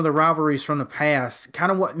look at some of the rivalries from the past,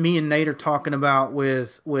 kind of what me and Nate are talking about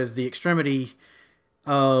with the extremity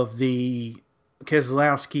of the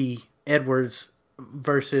Keselowski Edwards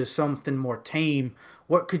versus something more tame,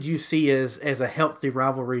 what could you see as a healthy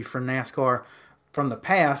rivalry for NASCAR from the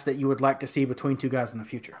past that you would like to see between two guys in the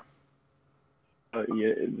future?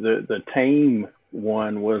 Yeah, the tame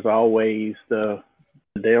one was always the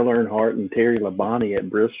Dale Earnhardt and Terry Labonte at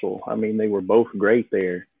Bristol. I mean, they were both great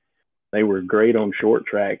there. They were great on short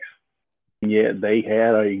tracks, and yet they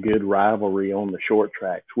had a good rivalry on the short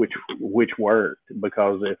tracks, which worked,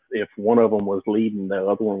 because if one of them was leading, the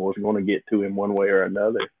other one was going to get to him one way or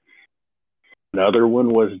another. Another one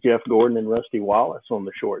was Jeff Gordon and Rusty Wallace on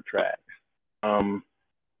the short tracks.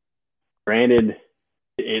 Granted,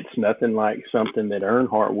 it's nothing like something that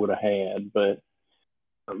Earnhardt would have had, but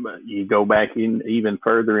you go back in even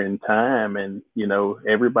further in time, and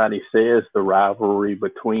everybody says the rivalry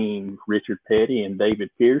between Richard Petty and David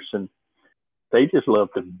Pearson, they just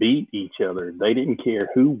loved to beat each other. They didn't care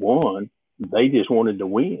who won. They just wanted to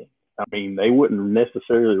win. I mean, they wouldn't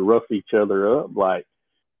necessarily rough each other up like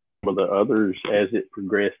some of the others as it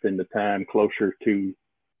progressed in the time closer to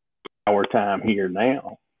our time here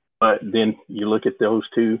now. But then you look at those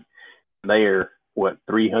two, they're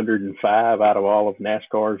 305 out of all of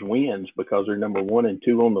NASCAR's wins because they're number 1 and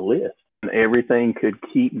 2 on the list. And everything could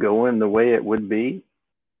keep going the way it would be.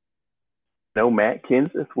 Matt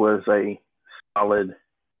Kenseth was a solid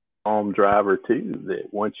driver too,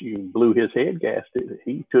 that once you blew his head gasket,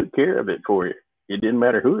 he took care of it for you. It didn't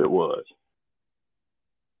matter who it was.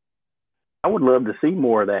 I would love to see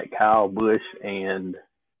more of that Kyle Busch and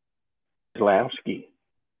Keselowski.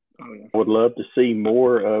 Oh, yeah. I would love to see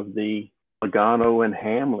more of the Logano and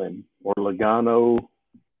Hamlin, or Logano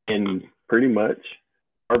and pretty much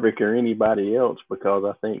Harvick or anybody else, because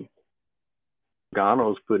I think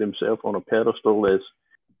Logano's put himself on a pedestal as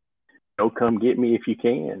come get me if you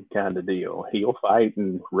can kind of deal. He'll fight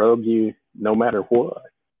and rub you no matter what.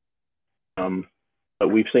 But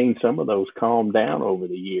we've seen some of those calm down over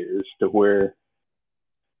the years to where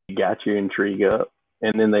you got your intrigue up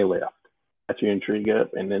and then they left. Got your intrigue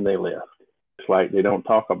up and then they left. It's like they don't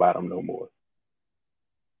talk about them no more.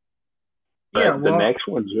 But Yeah, well, the next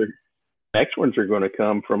ones are going to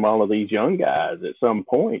come from all of these young guys. At some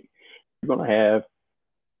point, you're going to have,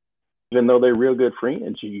 even though they're real good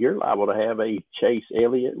friends, you're liable to have a Chase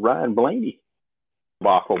Elliott, Ryan Blaney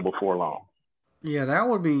debacle before long. yeah, that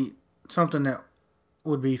would be something that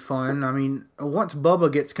would be fun. I mean, once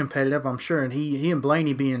Bubba gets competitive, I'm sure, and he and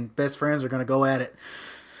Blaney being best friends are going to go at it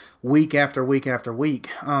week after week after week.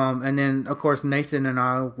 And then, of course, Nathan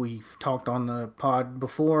and we've talked on the pod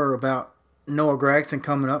before about Noah Gragson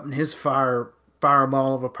coming up and his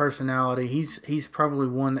fireball of a personality. He's probably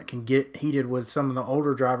one that can get heated with some of the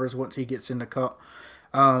older drivers once he gets in the Cup,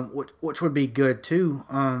 which would be good too.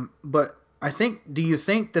 But do you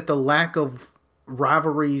think that the lack of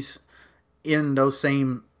rivalries in those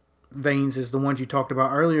same veins as the ones you talked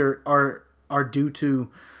about earlier are due to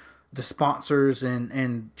the sponsors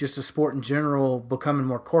and just the sport in general becoming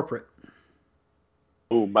more corporate?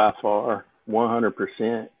 Oh, by far,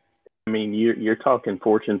 100%. I mean, you're talking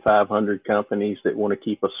Fortune 500 companies that want to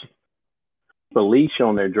keep a leash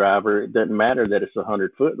on their driver. It doesn't matter that it's a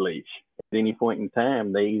 100-foot leash. At any point in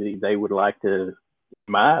time, they would like to, in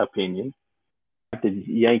my opinion, to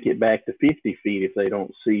yank it back to 50 feet if they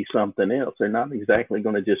don't see something else. They're not exactly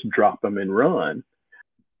going to just drop them and run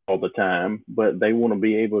all the time, but they want to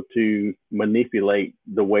be able to manipulate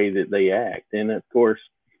the way that they act. And of course,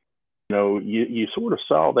 you sort of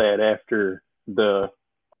saw that after the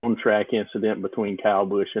on-track incident between Kyle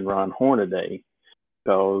Busch and Ron Hornaday,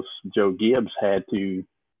 because Joe Gibbs had to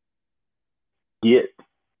get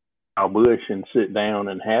Kyle Busch and sit down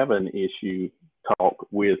and have an issue talk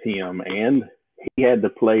with him, and he had to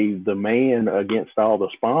play the man against all the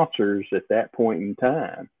sponsors at that point in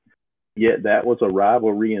time. Yet that was a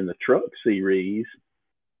rivalry in the truck series,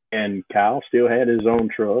 and Kyle still had his own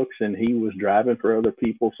trucks, and he was driving for other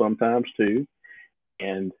people sometimes too.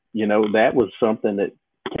 And, that was something that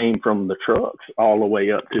came from the trucks all the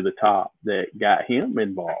way up to the top that got him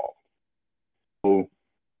involved. So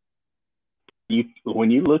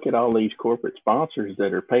when you look at all these corporate sponsors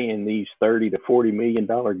that are paying these $30 to $40 million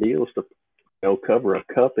deals to cover a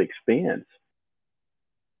cup expense,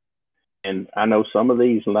 and I know some of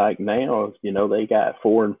these, like now, they got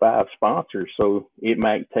 4 and 5 sponsors, so it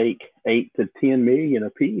might take 8 to 10 million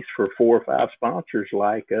a piece for 4 or 5 sponsors,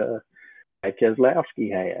 like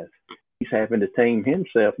Keselowski has. He's having to tame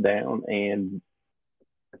himself down and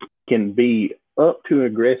can be up to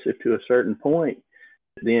aggressive to a certain point.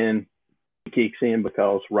 Then he kicks in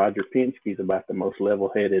because Roger Penske's about the most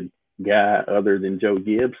level-headed guy other than Joe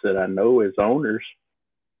Gibbs that I know as owners,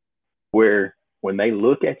 where when they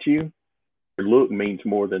look at you, their look means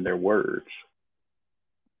more than their words.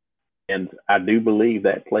 And I do believe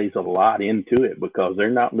that plays a lot into it, because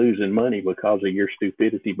they're not losing money because of your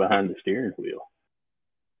stupidity behind the steering wheel.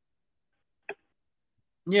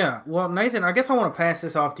 Yeah, well, Nathan, I guess I want to pass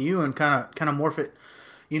this off to you and kind of morph it.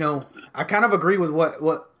 I kind of agree with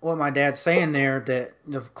what my dad's saying there. That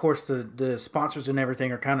of course the sponsors and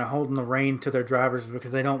everything are kind of holding the rein to their drivers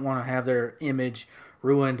because they don't want to have their image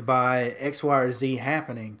ruined by X, Y, or Z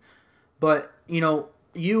happening. But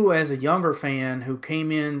you as a younger fan who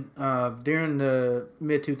came in during the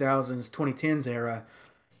mid 2000s, 2010s era,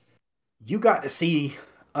 you got to see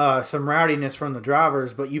some rowdiness from the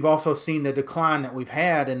drivers, but you've also seen the decline that we've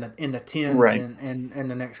had in the tens Right. and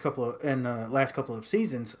the last couple of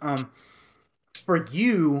seasons. For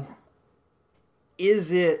you,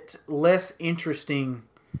 is it less interesting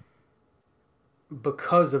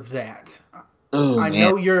because of that? Oh I man,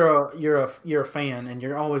 know you're a fan and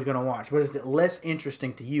you're always going to watch, but is it less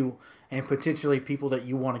interesting to you and potentially people that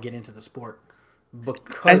you want to get into the sport I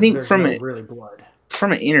because think there's no really blood?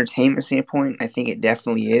 from an entertainment standpoint, I think it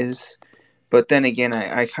definitely is. But then again,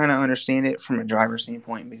 I kind of understand it from a driver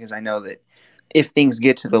standpoint, because I know that if things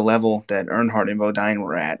get to the level that Earnhardt and Bodine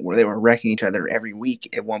were at, where they were wrecking each other every week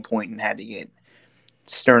at one point and had to get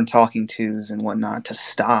stern talking tos and whatnot to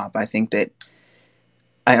stop, I think that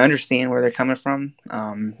I understand where they're coming from.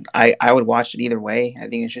 I would watch it either way. I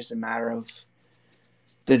think it's just a matter of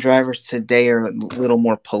the drivers today are a little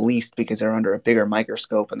more policed because they're under a bigger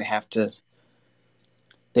microscope and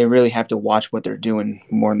they really have to watch what they're doing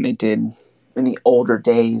more than they did in the older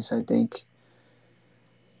days. I think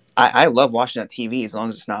I love watching on TV as long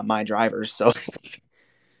as it's not my drivers. So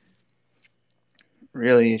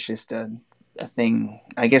really, it's just a thing.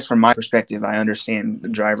 I guess from my perspective, I understand the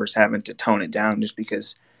drivers having to tone it down, just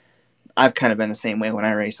because I've kind of been the same way when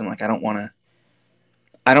I race. I'm like, I don't want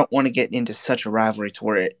to get into such a rivalry to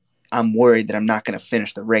where I'm worried that I'm not going to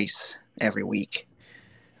finish the race every week.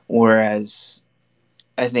 Whereas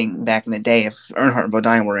I think back in the day, if Earnhardt and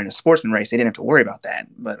Bodine were in a sportsman race, they didn't have to worry about that.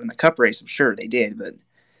 But in the Cup race, I'm sure they did. But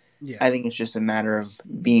Yeah. I think it's just a matter of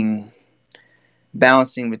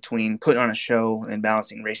balancing between putting on a show and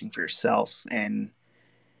balancing racing for yourself. And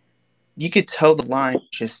you could toe the line,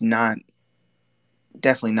 just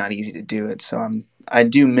definitely not easy to do it. So I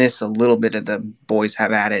do miss a little bit of the boys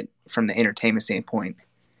have at it from the entertainment standpoint.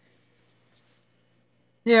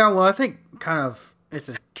 Yeah, well, I think kind of it's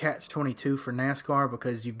a catch-22 for NASCAR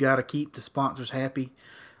because you've got to keep the sponsors happy,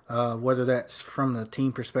 whether that's from the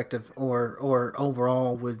team perspective or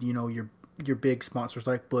overall with your big sponsors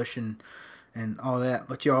like Bush and all that.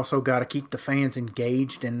 But you also got to keep the fans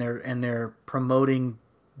engaged, and they're promoting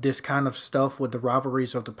this kind of stuff with the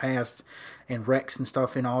rivalries of the past and wrecks and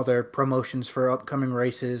stuff in all their promotions for upcoming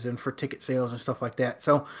races and for ticket sales and stuff like that.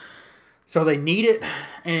 So they need it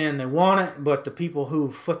and they want it, but the people who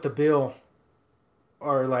foot the bill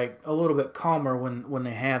are like a little bit calmer when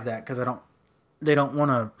they have that because they don't want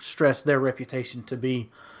to stress their reputation to be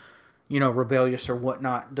rebellious or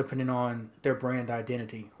whatnot, depending on their brand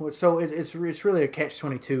identity. So it's really a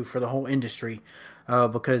catch-22 for the whole industry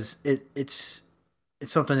because it's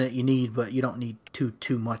something that you need, but you don't need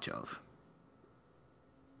too much of.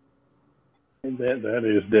 That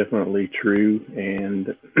is definitely true,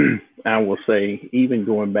 and I will say, even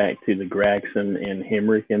going back to the Gragson and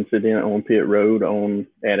Hemrick incident on pit road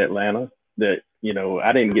at Atlanta, that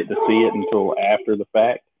I didn't get to see it until after the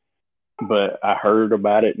fact, but I heard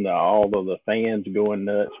about it and all of the fans going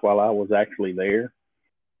nuts while I was actually there.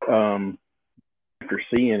 After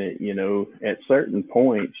seeing it, at certain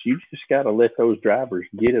points, you just got to let those drivers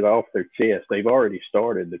get it off their chest. They've already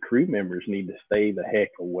started. The crew members need to stay the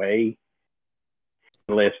heck away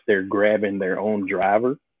unless they're grabbing their own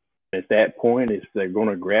driver. At that point, if they're going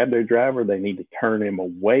to grab their driver, they need to turn him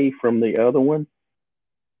away from the other one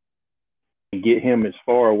and get him as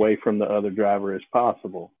far away from the other driver as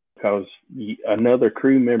possible. Because another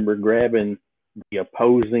crew member grabbing the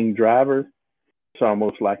opposing driver, it's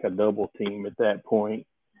almost like a double team at that point.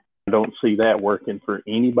 I don't see that working for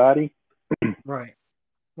anybody. Right.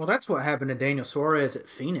 Well, that's what happened to Daniel Suarez at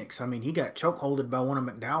Phoenix. I mean, he got chokeholded by one of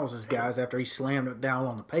McDowell's guys after he slammed McDowell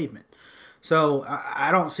on the pavement. So I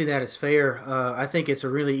don't see that as fair. I think it's a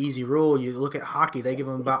really easy rule. You look at hockey; they give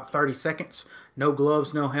them about 30 seconds, no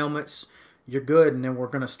gloves, no helmets. You're good, and then we're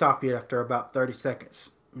going to stop you after about 30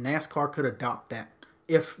 seconds. NASCAR could adopt that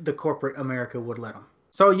if the corporate America would let them.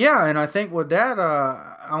 So yeah, and I think with that,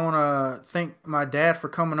 I want to thank my dad for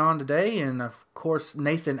coming on today, and of course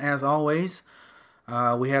Nathan as always.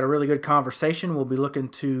 We had a really good conversation. We'll be looking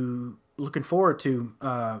forward to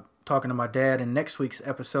talking to my dad in next week's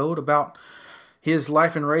episode about his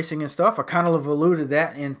life in racing and stuff. I kind of have alluded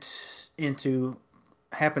that into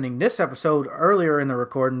happening this episode earlier in the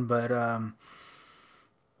recording, but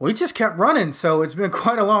we just kept running, so it's been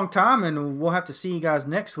quite a long time, and we'll have to see you guys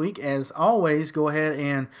next week. As always, go ahead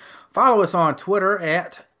and follow us on Twitter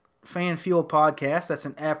at Fan Fuel Podcast. That's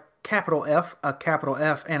an app, capital F, a capital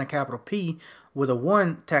F, and a capital P with a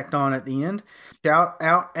 1 tacked on at the end. Shout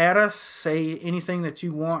out at us. Say anything that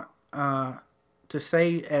you want to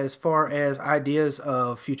say as far as ideas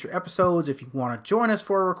of future episodes. If you want to join us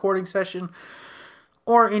for a recording session,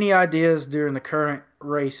 or any ideas during the current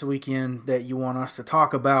race weekend that you want us to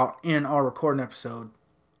talk about in our recording episode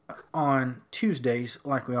on Tuesdays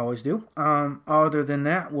like we always do. Other than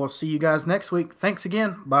that, we'll see you guys next week. Thanks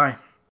again. Bye.